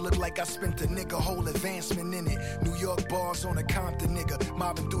Maybach, look like I spent a nigga whole advancement in it. New York bars on a Compton nigga.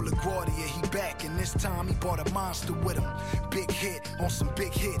 Mobbing through LaGuardia, he back, and this time he bought a monster with him. Big hit on some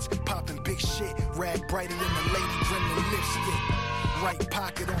big hits, popping big shit. Rag brighter than the Lady Gremlin lipstick. Right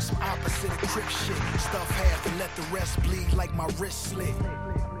pocket on some opposite of Crip shit. Stuff half and let the rest bleed like my wrist slit.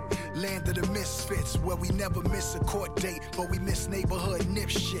 Land of the misfits, where we never miss a court date, but we miss neighborhood nip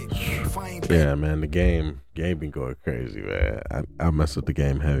shit. Yeah, man, the game been going crazy, man. I mess with the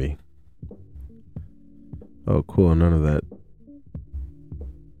game heavy. Oh, cool. None of that.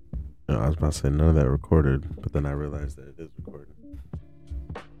 No, I was about to say none of that recorded, but then I realized that it is recorded.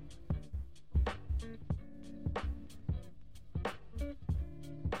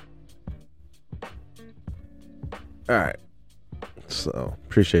 All right. So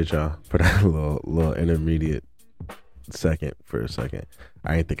appreciate y'all for that little intermediate second for a second.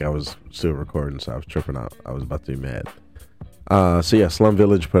 I didn't think I was still recording, so I was tripping out. I was about to be mad. So yeah, Slum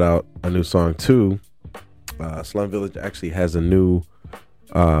Village put out a new song too. Slum Village actually has a new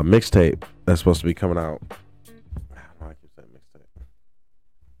mixtape that's supposed to be coming out. I don't know, I keep saying mixtape.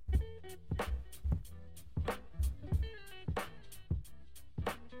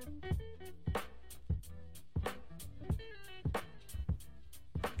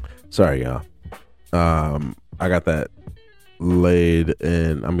 Sorry, y'all. I got that laid,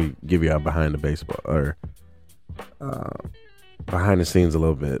 and I'm gonna give you a behind the baseball or behind the scenes a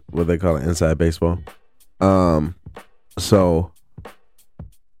little bit. What they call it, inside baseball. So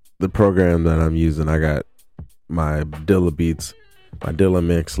the program that I'm using, I got my Dilla beats, my Dilla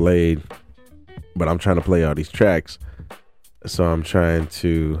mix laid, but I'm trying to play all these tracks. So I'm trying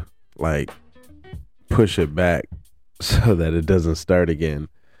to like push it back so that it doesn't start again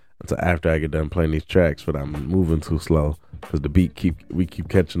until after I get done playing these tracks, but I'm moving too slow because the beat we keep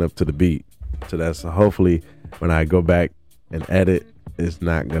catching up to the beat. So that's hopefully when I go back and edit, it's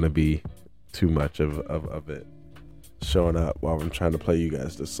not gonna be too much of it showing up while I'm trying to play you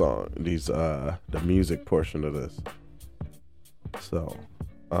guys this song, the music portion of this. So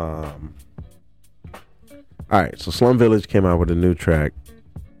all right, so Slum Village came out with a new track,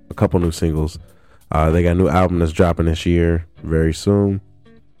 a couple new singles. They got a new album that's dropping this year very soon.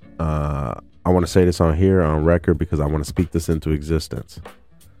 I want to say this on here on record because I want to speak this into existence.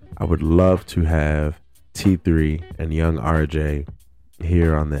 I would love to have T3 and Young RJ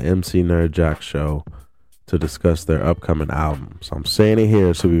here on the MC Nerd Jock Show to discuss their upcoming album. So I'm saying it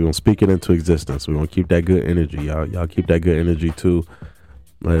here, so we're going to speak it into existence. We're going to keep that good energy, y'all. Y'all keep that good energy too.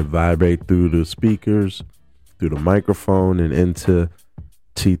 Let it vibrate through the speakers, through the microphone, and into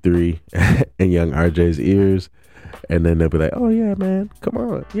T3 and Young RJ's ears. And then they'll be like, oh yeah, man, come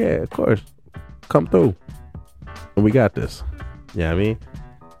on. Yeah, of course. Come through. And we got this. Yeah, you know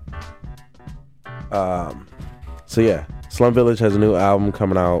what I mean? So yeah, Slum Village has a new album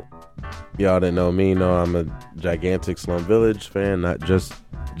coming out. Y'all that know me know I'm a gigantic Slum Village fan, not just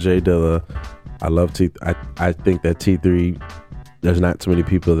J Dilla. I love I think that T3, there's not too many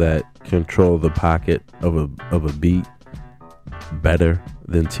people that control the pocket of a beat better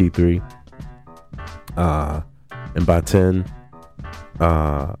than T3. And by 10,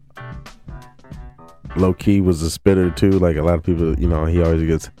 low key was a spitter too. Like a lot of people, you know, he always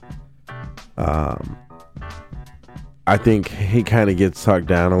gets. I think he kind of gets talked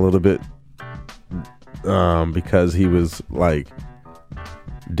down a little bit because he was like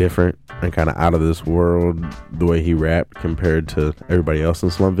different and kind of out of this world the way he rapped compared to everybody else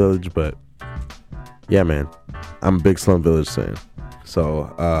in Slum Village. But yeah, man, I'm a big Slum Village fan.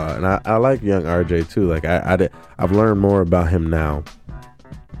 So and I like Young RJ too. Like I've learned more about him now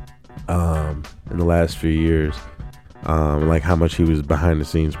in the last few years, like how much he was behind the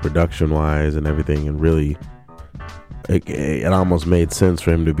scenes production wise and everything, and really it almost made sense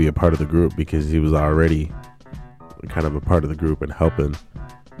for him to be a part of the group because he was already kind of a part of the group and helping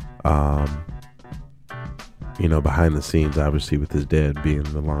you know, behind the scenes, obviously with his dad being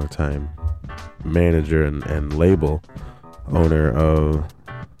the longtime manager and label owner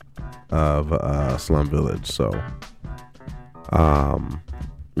of Slum Village. So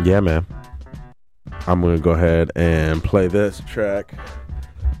yeah, man, I'm gonna go ahead and play this track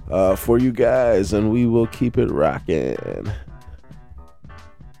for you guys, and we will keep it rocking,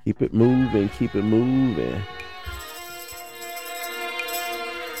 keep it moving, keep it moving.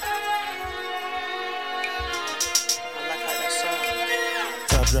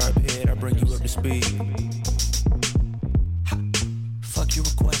 Top drop head, I bring you up to speed. Fuck your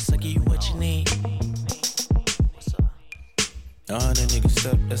request, I give you what you need. That nigga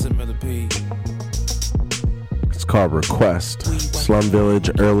step, that's a millipede. It's called Request. Slum Village,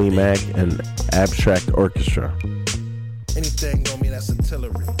 Early Mac, and Abstract Orchestra. Anything on me that's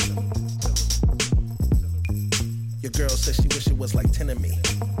artillery. Your girl said she wish it was like 10 of me.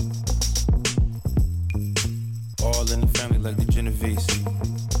 All in the family like the Genovese.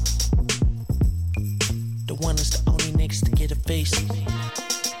 The one is the only niggas to get a face.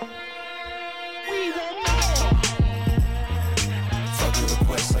 Fuck your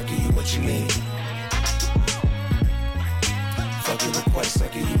request, I give you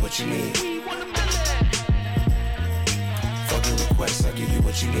what you need. Fuck your request, I give you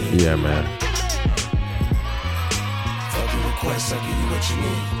what you need. Yeah, man. Fuck your request, I give you what you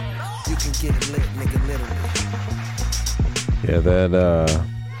need. You can get it lit, nigga, literally. Yeah, that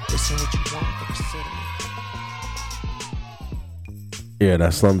This ain't what you want, but consider it. yeah,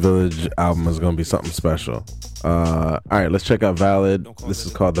 that Slum Village album is gonna be something special. All right, let's check out Valid. This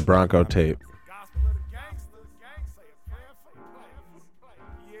is called the Bronco Tape.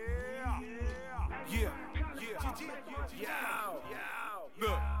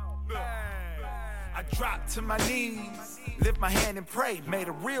 I dropped to my knees, lift my hand and pray. May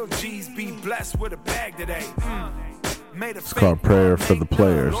the real G's be blessed with a bag today. It's called Prayer for the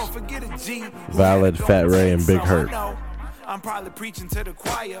Players. Valid, Fat Ray, and Big Hurt. I'm probably preaching to the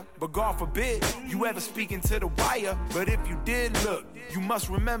choir, but God forbid you ever speaking to the wire. But if you did, look, you must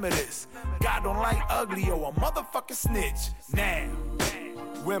remember this. God don't like ugly or a motherfucking snitch. Now,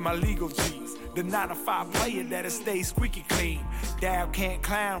 where my legal G's? The 9-to-5 player that'll stay squeaky clean. Dab can't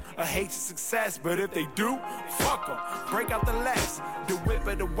clown or hate your success, but if they do, fuck them. Break out the Lex, the whip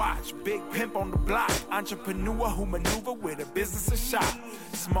of the watch. Big pimp on the block, entrepreneur who maneuver with a business a shop.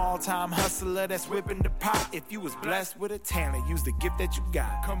 Small time hustler that's whipping the pot. If you was blessed with a talent, use the gift that you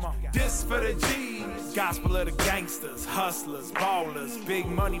got. Come on. This for the G's, gospel of the gangsters, hustlers, ballers, big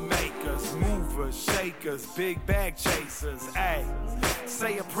money makers, movers, shakers, big bag chasers. Ayy,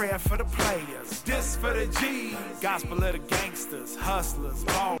 say a prayer for the players. This for the G's, gospel of the gangsters, hustlers,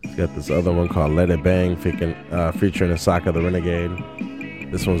 ballers. He's got this other one called Let It Bang, featuring Asaka the Renegade.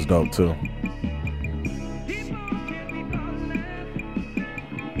 This one's dope too.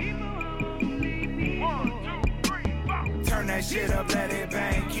 Turn that shit up, let it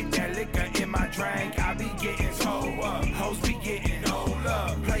bang. Keep that liquor in my drink. I be getting so up. Hoes be getting no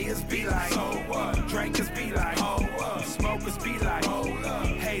love. Players be like, so what? Drinkers be like, hold up. Smokers be like, hold up.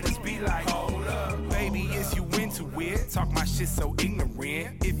 Haters be like, hold up. Baby, is you into it? Talk my shit so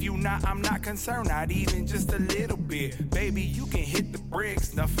ignorant. If you not, I'm not concerned. Not even just a little bit. Baby, you can hit the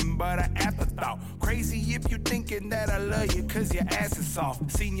bricks. Nothing but an afterthought. Crazy if you thinking that I love you cause your ass is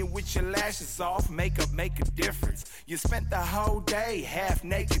soft. Seen you with your lashes off. Makeup make a difference. You spent the whole day half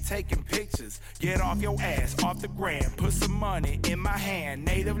naked taking pictures. Get off your ass, off the gram. Put some money in my hand.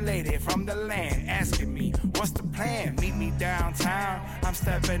 Native lady from the land asking me, what's the plan? Meet me downtown. I'm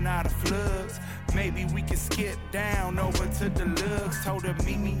stepping out of floods. Maybe we can skip down over to the lugs. Told her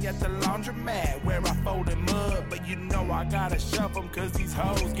meet me at the laundromat where I folded mud. But you know I gotta shove them cause these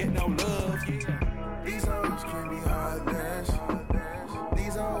hoes get no love. These hoes can be heartless.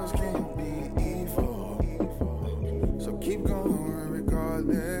 These hoes can be evil. So keep going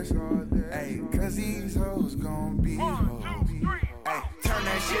regardless. Ay, cause these hoes gon' be hoes. Ay, turn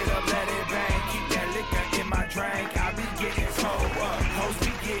that shit up, let it bang. Keep that liquor in my drink. I be getting so up. Hoes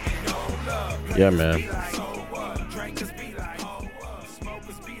be getting no love. Yeah, man.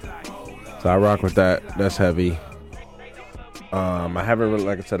 So I rock with that. That's heavy. I haven't really,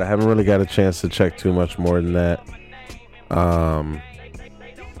 like I said, I haven't really got a chance to check too much more than that. But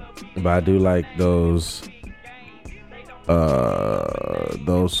I do like those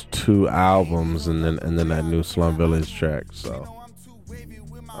two albums and then that new Slum Village track. So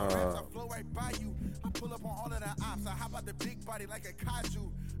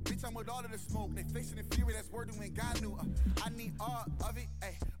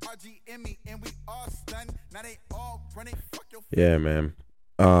yeah, man.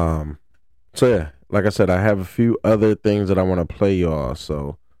 So yeah, like I said, I have a few other things that I want to play y'all.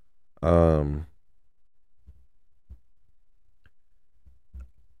 So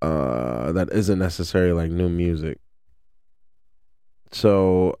that isn't necessarily like new music.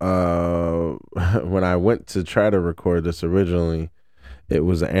 So when I went to try to record this originally, it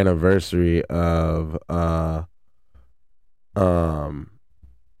was the anniversary of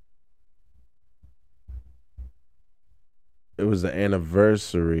it was the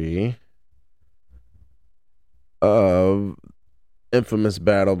anniversary of infamous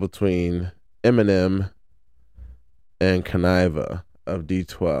battle between Eminem and Kaniva of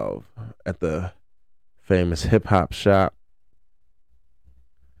D12 at the famous hip hop shop.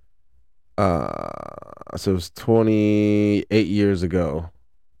 So it was 28 years ago.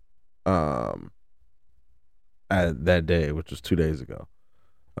 At that day, which was 2 days ago.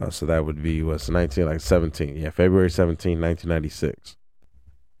 So that would be February 17, 1996.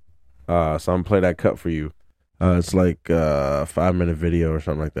 So I'm gonna play that cut for you. It's like a 5-minute video or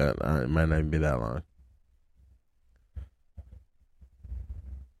something like that. It might not even be that long.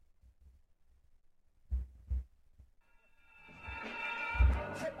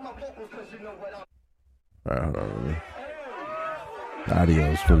 All right, hold on.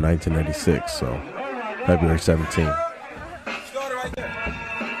 Audio's from 1996, so February 17th.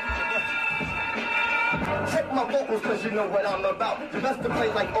 Check my vocals cause you know what I'm about. You best to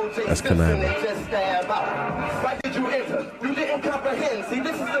play like OJ That's Simpson Canada. and just stab out. Why did you enter? You didn't comprehend. See,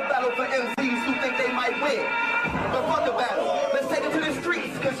 this is a battle for MCs who think they might win. But fuck the battle. Let's take it to the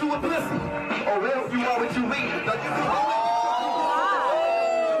streets cause you a pussy. Oh well, you are what you eat. And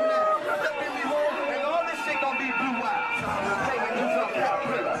all this shit gon' be blue eyes. Saying you some cat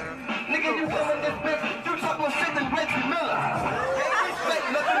killer. Nigga, you feeling this bitch? You talking shit than Reggie Miller.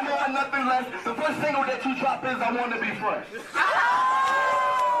 Nothing more, nothing less. The first single that you drop is I Wanna Be Fresh.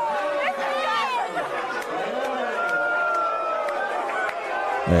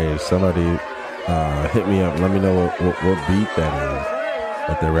 Hey, somebody hit me up. Let me know what beat that is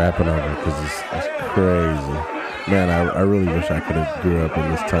that they're rapping over, because it's crazy. Man, I really wish I could have grew up in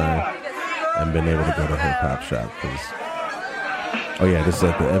this time and been able to go to hip hop shop. Oh yeah, this is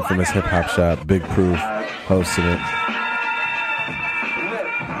at the infamous hip hop shop. Big Proof hosting it.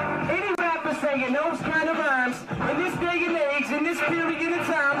 Any rapper saying those kind of rhymes in this day and age, in this period of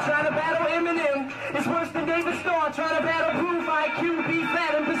time, trying to battle Eminem is worse than David Starr trying to battle Proof, IQ, be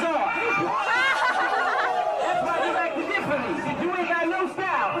fat and bizarre. That's why you act differently. You ain't got no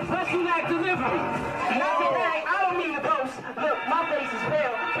style, plus you lack delivery. Not to brag, I don't mean to boast. Look, my face is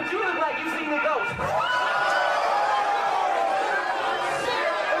pale, but you look like you seen a ghost.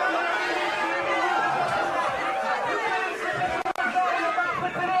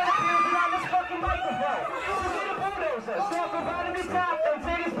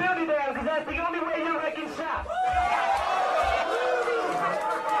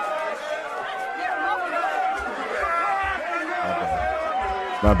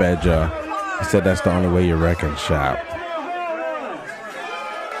 My bad, y'all. He said that's the only way you reckon shop.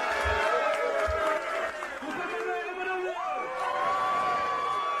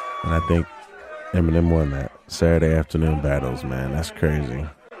 And I think Eminem won that. Saturday afternoon battles, man. That's crazy.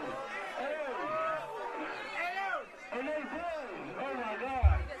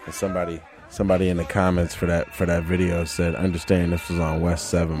 And somebody in the comments for that video said, understand this was on West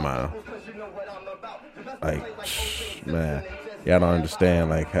 7 Mile. Like, man, y'all don't understand.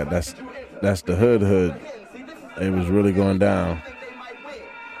 Like, that's the hood. It was really going down.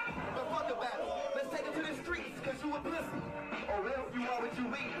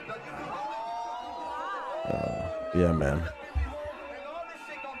 Yeah, man.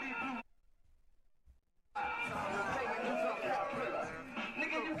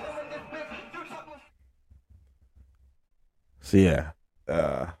 So yeah,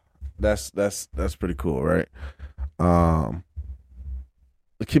 that's pretty cool, right?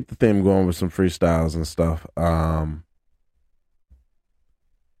 Keep the theme going with some freestyles and stuff.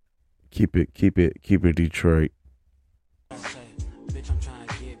 Keep it Detroit.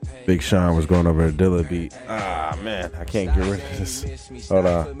 Big Sean was going over a Dilla beat. Ah, man, I can't get rid of this. Hold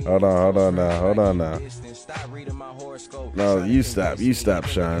on now. No, you stop,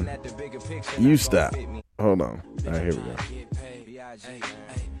 Sean. You stop. Hold on. All right, here we go.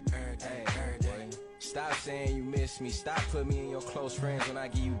 Stop saying you miss me. Stop putting me in your close friends when I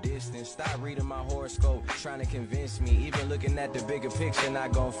give you distance. Stop reading my horoscope, trying to convince me. Even looking at the bigger picture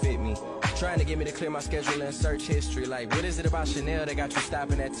not gonna fit me. Trying to get me to clear my schedule and search history. Like, what is it about Chanel that got you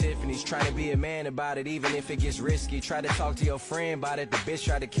stopping at Tiffany's? Trying to be a man about it, even if it gets risky. Try to talk to your friend about it, the bitch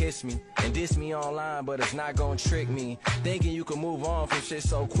tried to kiss me. And diss me online, but it's not gonna trick me. Thinking you can move on from shit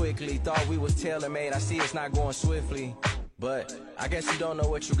so quickly. Thought we was tailor-made, I see it's not going swiftly. But I guess you don't know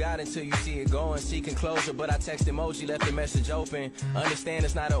what you got until you see it going. Seeking closure, but I text emoji, left the message open. Understand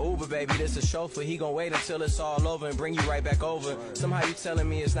it's not an Uber, baby, this a chauffeur. He gon' wait until it's all over and bring you right back over. Somehow you telling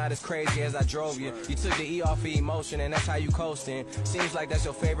me it's not as crazy as I drove you. You took the E off of emotion and that's how you coasting. Seems like that's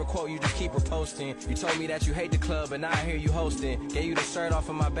your favorite quote, you just keep reposting. You told me that you hate the club, but now I hear you hosting. Gave you the shirt off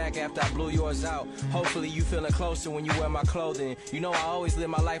of my back after I blew yours out. Hopefully you feeling closer when you wear my clothing. You know I always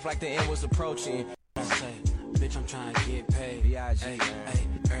live my life like the end was approaching. Bitch, I'm trying to get paid.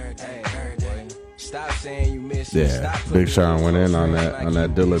 Every day. Stop saying you miss me. Yeah, Big Sean went in on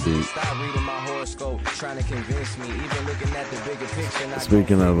that Dilla beat. Stop reading my horoscope, trying to convince me. Even looking at the bigger picture.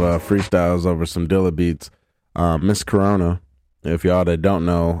 Speaking of freestyles over some Dilla beats, Miss Corona, if y'all that don't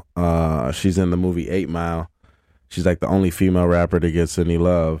know, she's in the movie 8 Mile. She's like the only female rapper that gets any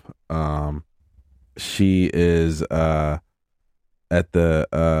love. She is at the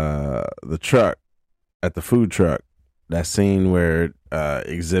truck. At the food truck, that scene where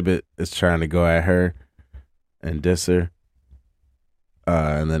Exhibit is trying to go at her and diss her,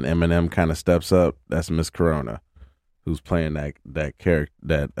 and then Eminem kind of steps up. That's Miss Corona, who's playing that character,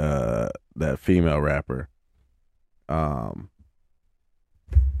 that female rapper.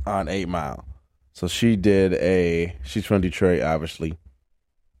 on 8 Mile. So she's from Detroit, obviously.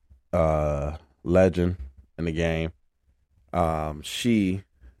 Legend in the game. She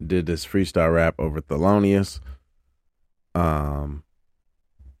did this freestyle rap over Thelonious.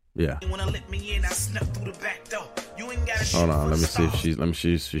 Yeah. Hold on, let me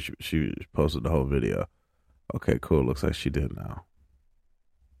see if she posted the whole video. Okay, cool. Looks like she did now.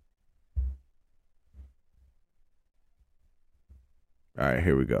 All right,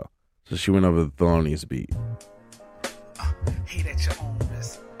 here we go. So she went over the Thelonious beat. Hate at your own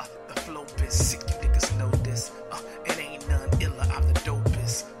risk. The flow bit sick, you niggas know this. It ain't none iller, I'm the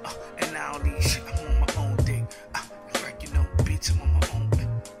dopest. And I don't need shit, I'm on my own dick. Act like you know, bitch, I'm on my own.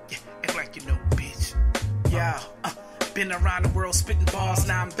 Yeah, act like you know, bitch. Yeah, been around the world spitting bars,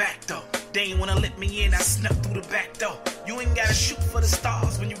 now I'm back though. They ain't wanna let me in, I snuck through the back door. You ain't gotta shoot for the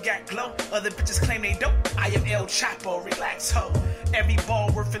stars when you got glow. Other bitches claim they dope. I am El Chapo, relax ho. Every ball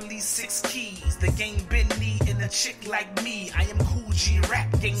worth at least 6 keys. The game been needing a chick like me. I am Cool G,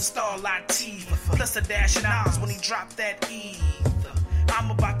 rap game star Latif. Plus a dash of Nas when he dropped that E. I'm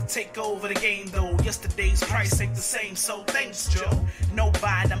about to take over the game though. Yesterday's price ain't the same, so thanks Joe.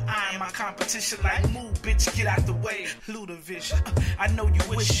 Nobody, I'm eyeing my competition like move, bitch, get out the way. Ludavision, I know you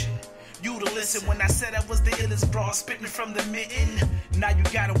wishing you to listen when I said I was the illest broad spitting from the mitten. Now you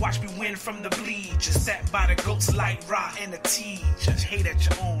gotta watch me win from the bleachers. Sat by the goats like Ra and the teacher. Hate at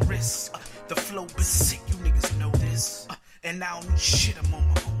your own risk. The flow is sick, you niggas know this. And I don't need shit, I'm on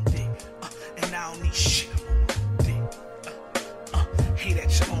my own dick. And I don't need shit, I'm on my own dick. Hate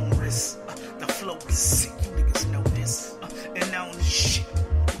at your own risk. The flow is sick, you niggas know this. And I don't need shit, I'm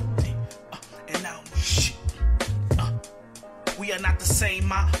on my own dick. And I don't need shit. We are not the same,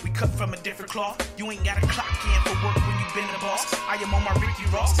 ma. We cut from a different cloth. You ain't gotta clock in for work when you been the boss. I am on my Ricky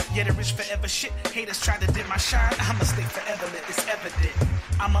Ross. Yeah, the rich forever shit. Haters try to dim my shine. I'ma stay forever lit, it's evident.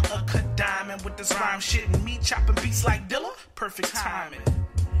 I'm a cut diamond with this rhyme shit. And me chopping beats like Dilla. Perfect timing.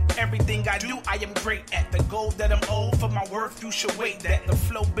 Everything I do, I am great at. The gold that I'm owed for my worth, you should wait that. The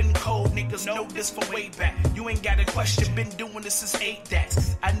flow been cold, niggas know this from way back. You ain't got a question, been doing this since 8 that.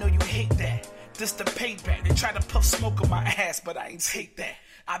 I know you hate that. This the payback. They try to puff smoke on my ass, but I ain't take that.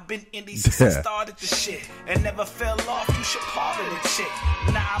 I've been indie since I started the shit and never fell off. You should pardon the shit.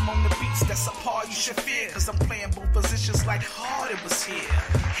 Now I'm on the beats, that's a part you should fear. Cause I'm playing both positions like Harden was here.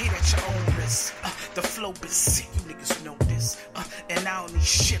 Hate at your own risk. The flow is sick, you niggas know this. And I don't need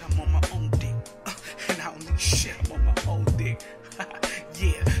shit, I'm on my own dick. And I don't need shit, I'm on my own dick.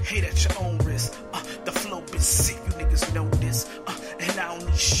 Yeah, hate at your own risk. The flow is sick, you niggas know this. And I don't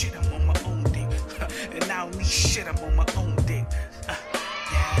need shit, I'm on my own dick. And I don't need shit, I'm on my own dick.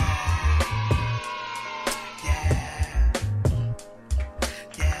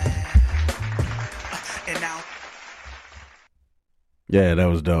 Yeah, that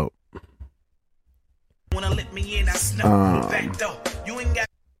was dope. Wanna let me in, I snuck back door. You ain't got.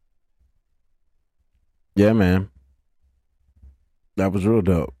 Yeah, man. That was real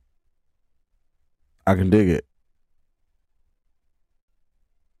dope. I can dig it.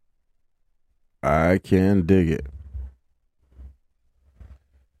 I can dig it.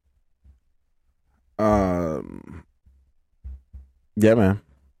 Yeah, man.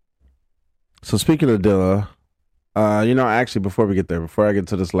 So speaking of Dilla, actually, before we get there, before I get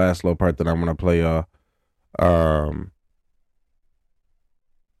to this last little part that I'm gonna play, y'all, I'm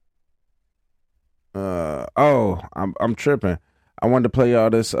tripping. I wanted to play y'all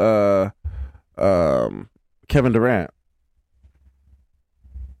this, Kevin Durant.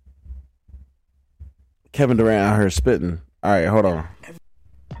 Kevin Durant out here spitting. All right, hold on.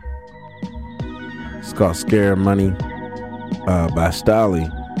 It's called "Scare Money" by Stolly,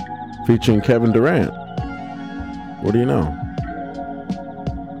 featuring Kevin Durant. What do you know?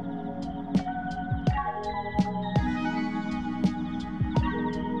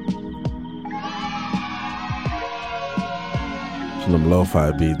 Some of them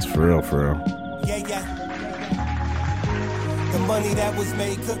lo-fi beats, for real, for real. Yeah. The money that was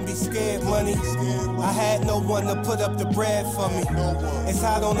made couldn't be scared money. I had no one to put up the bread for me. It's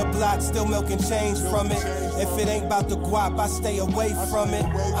hot on the block, still milking change from it. If it ain't about the guap, I stay away from it.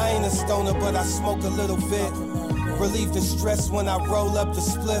 I ain't a stoner, but I smoke a little bit. Relieve the stress when I roll up the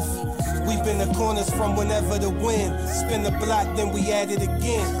spliff. We've been the corners from whenever the wind. Spin the block, then we at it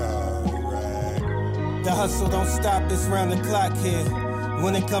again. The hustle don't stop, it's round the clock here.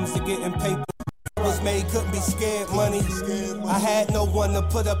 When it comes to getting paper, was made couldn't be scared money. I had no one to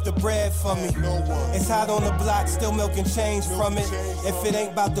put up the bread for me. It's hot on the block, still milking change from it. If it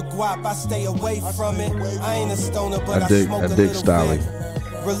ain't about the guap, I stay away from it. I ain't a stoner, but I smoke a little bit.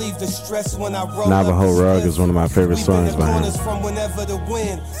 Relieve the stress when I roll Navajo up the Rug spliff. is one of my favorite We songs been by the him. corners from whenever the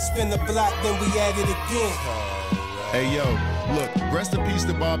wind. Spin the block, then we at it again. Hey yo, look, rest in peace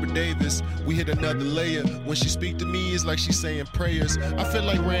to Barbara Davis. We hit another layer. When she speak to me, it's like she's saying prayers. I feel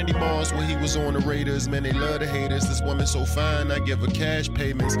like Randy Moss when he was on the Raiders. Man, they love the haters. This woman so fine, I give her cash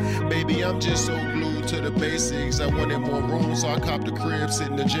payments. Baby, I'm just so glued to the basics. I wanted more room, so I copped a crib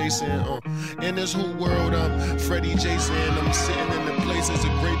sitting adjacent. In this whole world, I'm Freddie Jason. I'm sitting in the places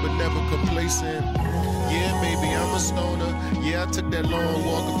of great but never complacent. Yeah, baby, I'm a stoner. Yeah, I took that long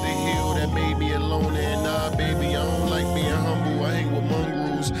walk up the hill that made me a loner. And nah, baby, I don't like being humble. I hang with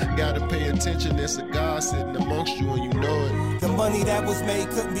mongrels. Gotta pay attention. There's a God sitting amongst you, and you know it. The money that was made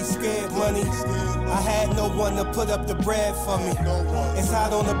couldn't be scared money. I had no one to put up the bread for me. It's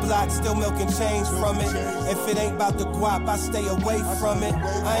hot on the block, still milking change from it. If it ain't about the guap, I stay away from it.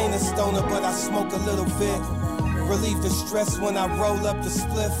 I ain't a stoner, but I smoke a little bit. Relieve the stress when I roll up the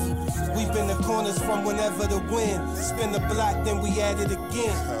spliff. We been the corners from whenever the wind. Spin the block, then we at it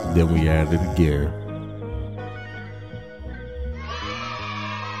again. Then we added a gear.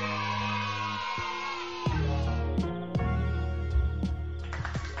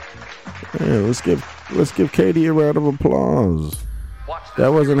 Yeah, let's give Katie a round of applause. That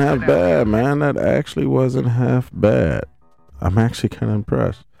wasn't half bad, man. That actually wasn't half bad. I'm actually kind of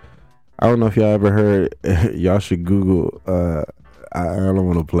impressed. I don't know if y'all ever heard. Y'all should Google. I don't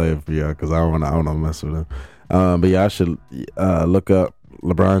want to play it for y'all because I don't want to mess with them. But y'all should look up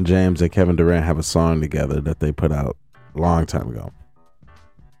LeBron James and Kevin Durant have a song together that they put out a long time ago.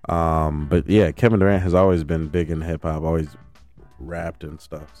 But yeah, Kevin Durant has always been big in hip hop, always rapped and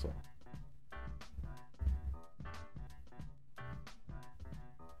stuff. So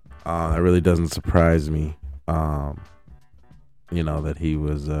that really doesn't surprise me. You know that he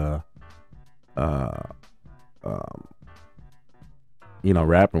was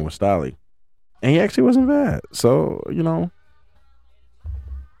rapping with Stolly. And he actually wasn't bad. So,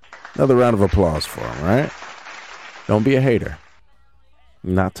 another round of applause for him, right? Don't be a hater.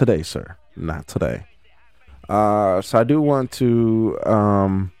 Not today, sir. Not today. So I do want to,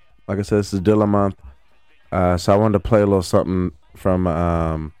 like I said, this is Dilla month. So I wanted to play a little something from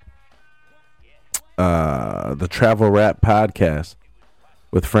the Travel Rap Podcast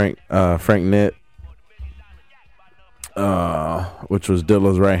with Frank Nitt, which was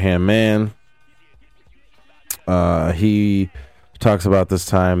Dilla's right-hand man. He talks about this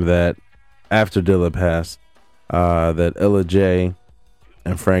time that after Dilla passed, that Illa J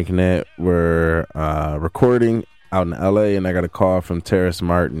and Frank Nitt were recording out in LA, and I got a call from Terrace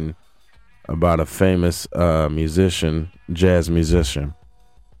Martin about a famous jazz musician,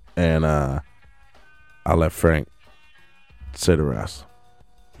 and I'll let Frank say the rest.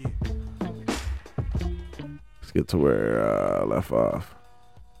 Let's get to where I left off,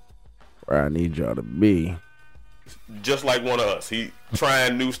 where I need y'all to be. Just like one of us, he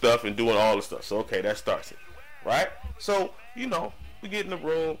trying new stuff and doing all the stuff. So okay, that starts it, right? So we get in the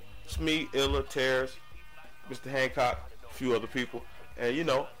room. It's me, Illa, Terrace, Mr. Hancock, a few other people, and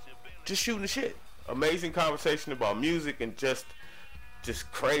just shooting the shit. Amazing conversation about music and just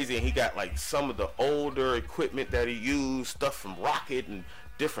crazy. And he got like some of the older equipment that he used, stuff from Rocket and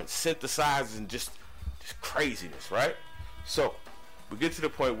different synthesizers and just craziness, right? So we get to the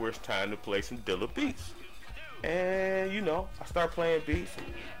point where it's time to play some Dilla beats. And I start playing beats.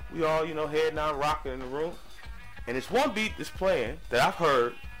 We all, head down rocking in the room. And it's one beat that's playing that I've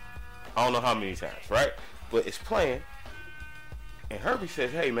heard I don't know how many times, right? But it's playing. And Herbie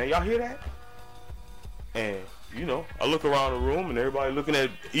says, "Hey man, y'all hear that?" And I look around the room and everybody looking at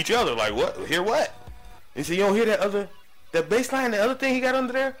each other like, "What? Hear what?" And he said, "You don't hear that bass line, the other thing he got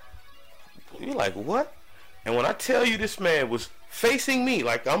under there?" You're like, "What?" And when I tell you this man was facing me,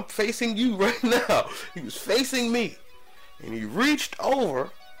 like I'm facing you right now, he was facing me. And he reached over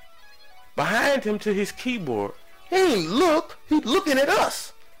behind him to his keyboard. He didn't look, he's looking at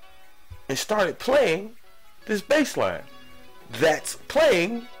us. And started playing this bass line that's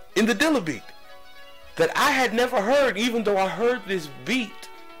playing in the Dilla beat that I had never heard, even though I heard this beat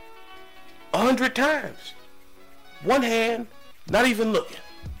 100 times. One hand, not even looking,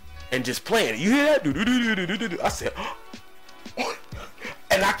 and just playing it. You hear that? I said, oh.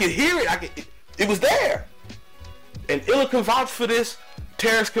 And I could hear it. It was there. And Illa can vouch for this.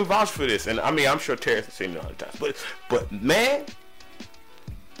 Terrace can vouch for this. And I mean, I'm sure Terrace has seen it 100 times. But man,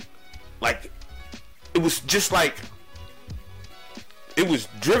 like, it was just like, it was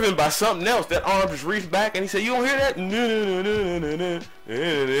driven by something else. That arm just reached back and he said, "You don't hear that?"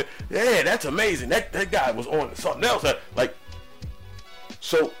 Yeah, that's amazing. That guy was on something else.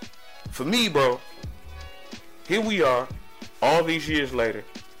 So, for me, bro, here we are, all these years later,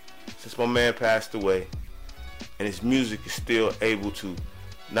 since my man passed away, and his music is still able to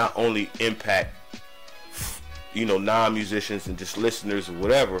not only impact, non-musicians and just listeners or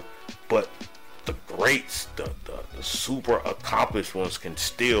whatever, but the greats, the super accomplished ones can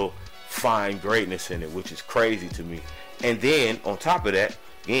still find greatness in it, which is crazy to me. And then on top of that,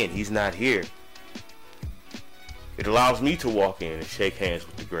 again, he's not here. It allows me to walk in and shake hands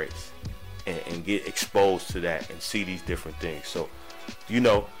with the greats and get exposed to that and see these different things. So,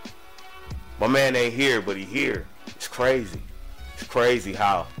 my man ain't here, but he here. It's crazy. It's crazy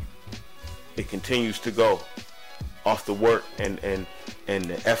how it continues to go off the work and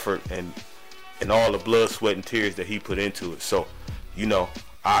the effort and all the blood, sweat, and tears that he put into it. So,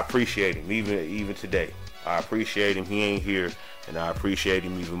 I appreciate him even today. I appreciate him. He ain't here, and I appreciate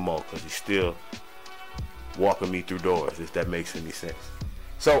him even more because he's still walking me through doors, if that makes any sense.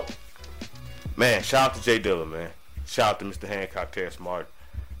 So, man, shout out to Jay Dilla, man. Shout out to Mr. Hancock, Terrence Martin,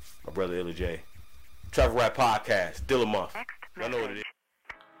 my brother Illa J. Travel Rap Podcast, Dilla Month. Y'all know what it is.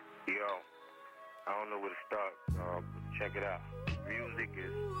 Yo, I don't know where to start. Check it out. Music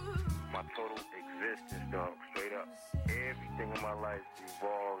is my total existence, dog. Straight up. Everything in my life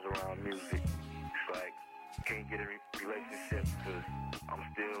revolves around music. It's like, can't get a relationship because I'm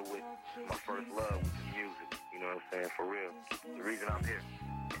still with my first love, which is music. You know what I'm saying? For real. The reason I'm here,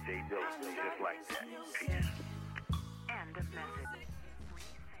 Jay Dilla, just like that. Peace. End of message.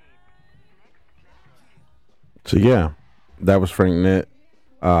 So yeah, that was Frank Nitt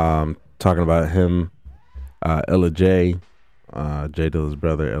talking about him, Illa J, Jay Dilla's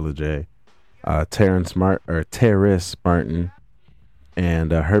brother, Illa J, Terrence Martin,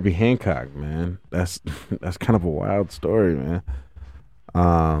 and Herbie Hancock. Man, that's kind of a wild story, man.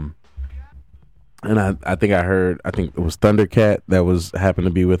 And I think it was Thundercat that happened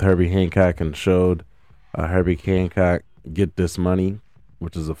to be with Herbie Hancock and showed Herbie Hancock Get This Money,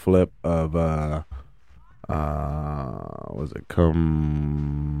 which is a flip of was it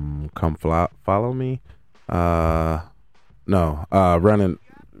Come Follow Me? No,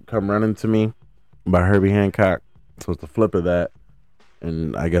 Come Running to Me by Herbie Hancock. So it's the flip of that,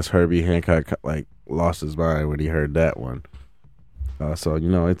 and I guess Herbie Hancock lost his mind when he heard that one. So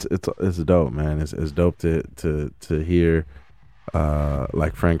it's dope, man. It's dope to hear,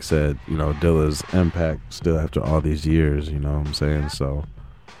 like Frank said, Dilla's impact still after all these years. You know what I'm saying? So,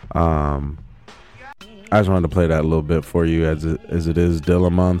 I just wanted to play that a little bit for you as it is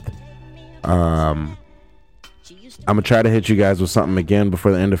Dilla Month. I'm gonna try to hit you guys with something again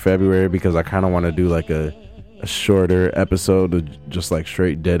before the end of February because I kind of want to do like a shorter episode just like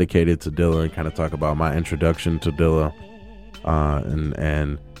straight dedicated to Dilla and kind of talk about my introduction to Dilla,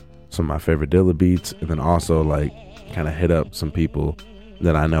 and some of my favorite Dilla beats, and then also like kind of hit up some people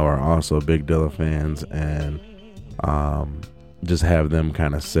that I know are also big Dilla fans and just have them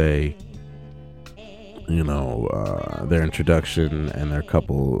kind of say their introduction and their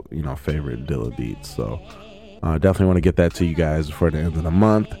couple favorite Dilla beats. So definitely want to get that to you guys before the end of the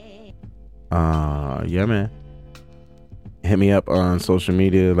month. Yeah, man, hit me up on social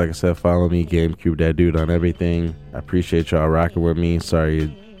media. Like I said, follow me, GameCube That Dude, on everything. I appreciate y'all rocking with me.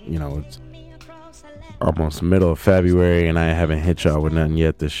 Sorry, it's almost middle of February and I haven't hit y'all with nothing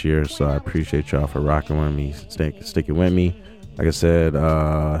yet this year, so I appreciate y'all for rocking with me, sticking with me. Like I said,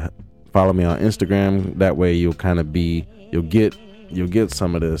 follow me on Instagram. That way you'll get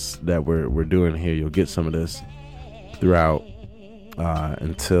some of this that we're doing here. You'll get some of this throughout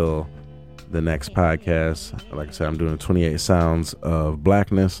until the next podcast. Like I said, I'm doing 28 Sounds of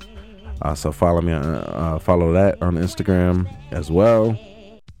Blackness. So follow me on follow that on Instagram as well.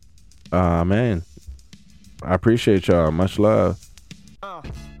 Man, I appreciate y'all. Much love.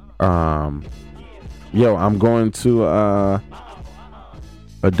 Yo, I'm going to a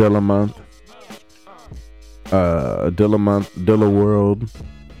Dilla Month, Dilla World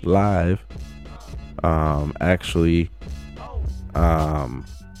Live. Actually,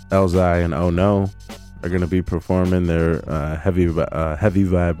 Elzai and Oh No are gonna be performing their heavy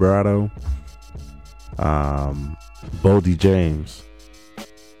vibrato. Boldy James,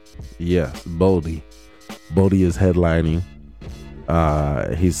 yes, Boldy is headlining.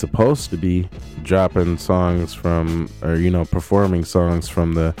 He's supposed to be dropping songs from, or performing songs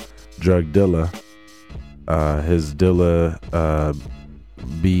from the Drug Dilla, his Dilla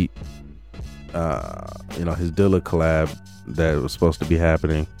beat, his Dilla collab that was supposed to be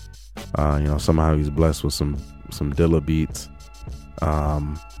happening. Somehow he's blessed with some Dilla beats,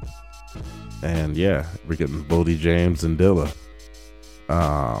 and yeah, we're getting Boldy James and Dilla,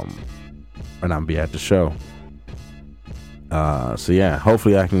 and I'll be at the show. So yeah,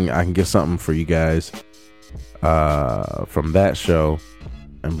 hopefully I can get something for you guys from that show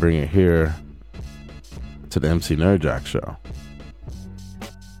and bring it here to the MC Nerd Jock show.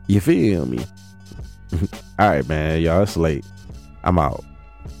 You feel me? All right, man. Y'all, it's late. I'm out.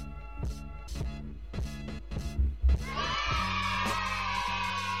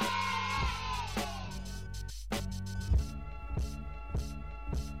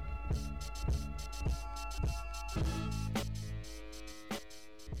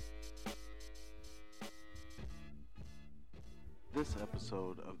 This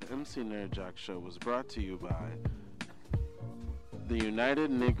episode of the MC Nerd Jock Show was brought to you by the United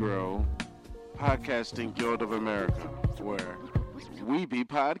Negro Podcasting Guild of America, where we be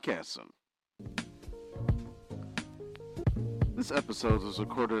podcasting. This episode was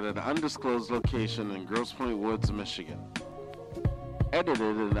recorded at an undisclosed location in Grosse Pointe Woods, Michigan. Edited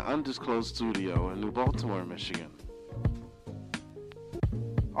in an undisclosed studio in New Baltimore, Michigan.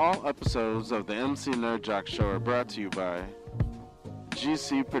 All episodes of the MC Nerd Jock Show are brought to you by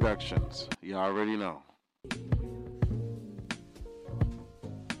GC Productions. You already know.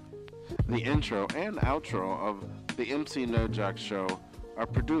 The intro and outro of the MC Nerd Jock Show are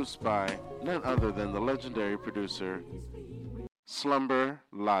produced by none other than the legendary producer Slumber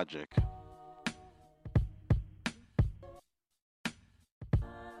Logic.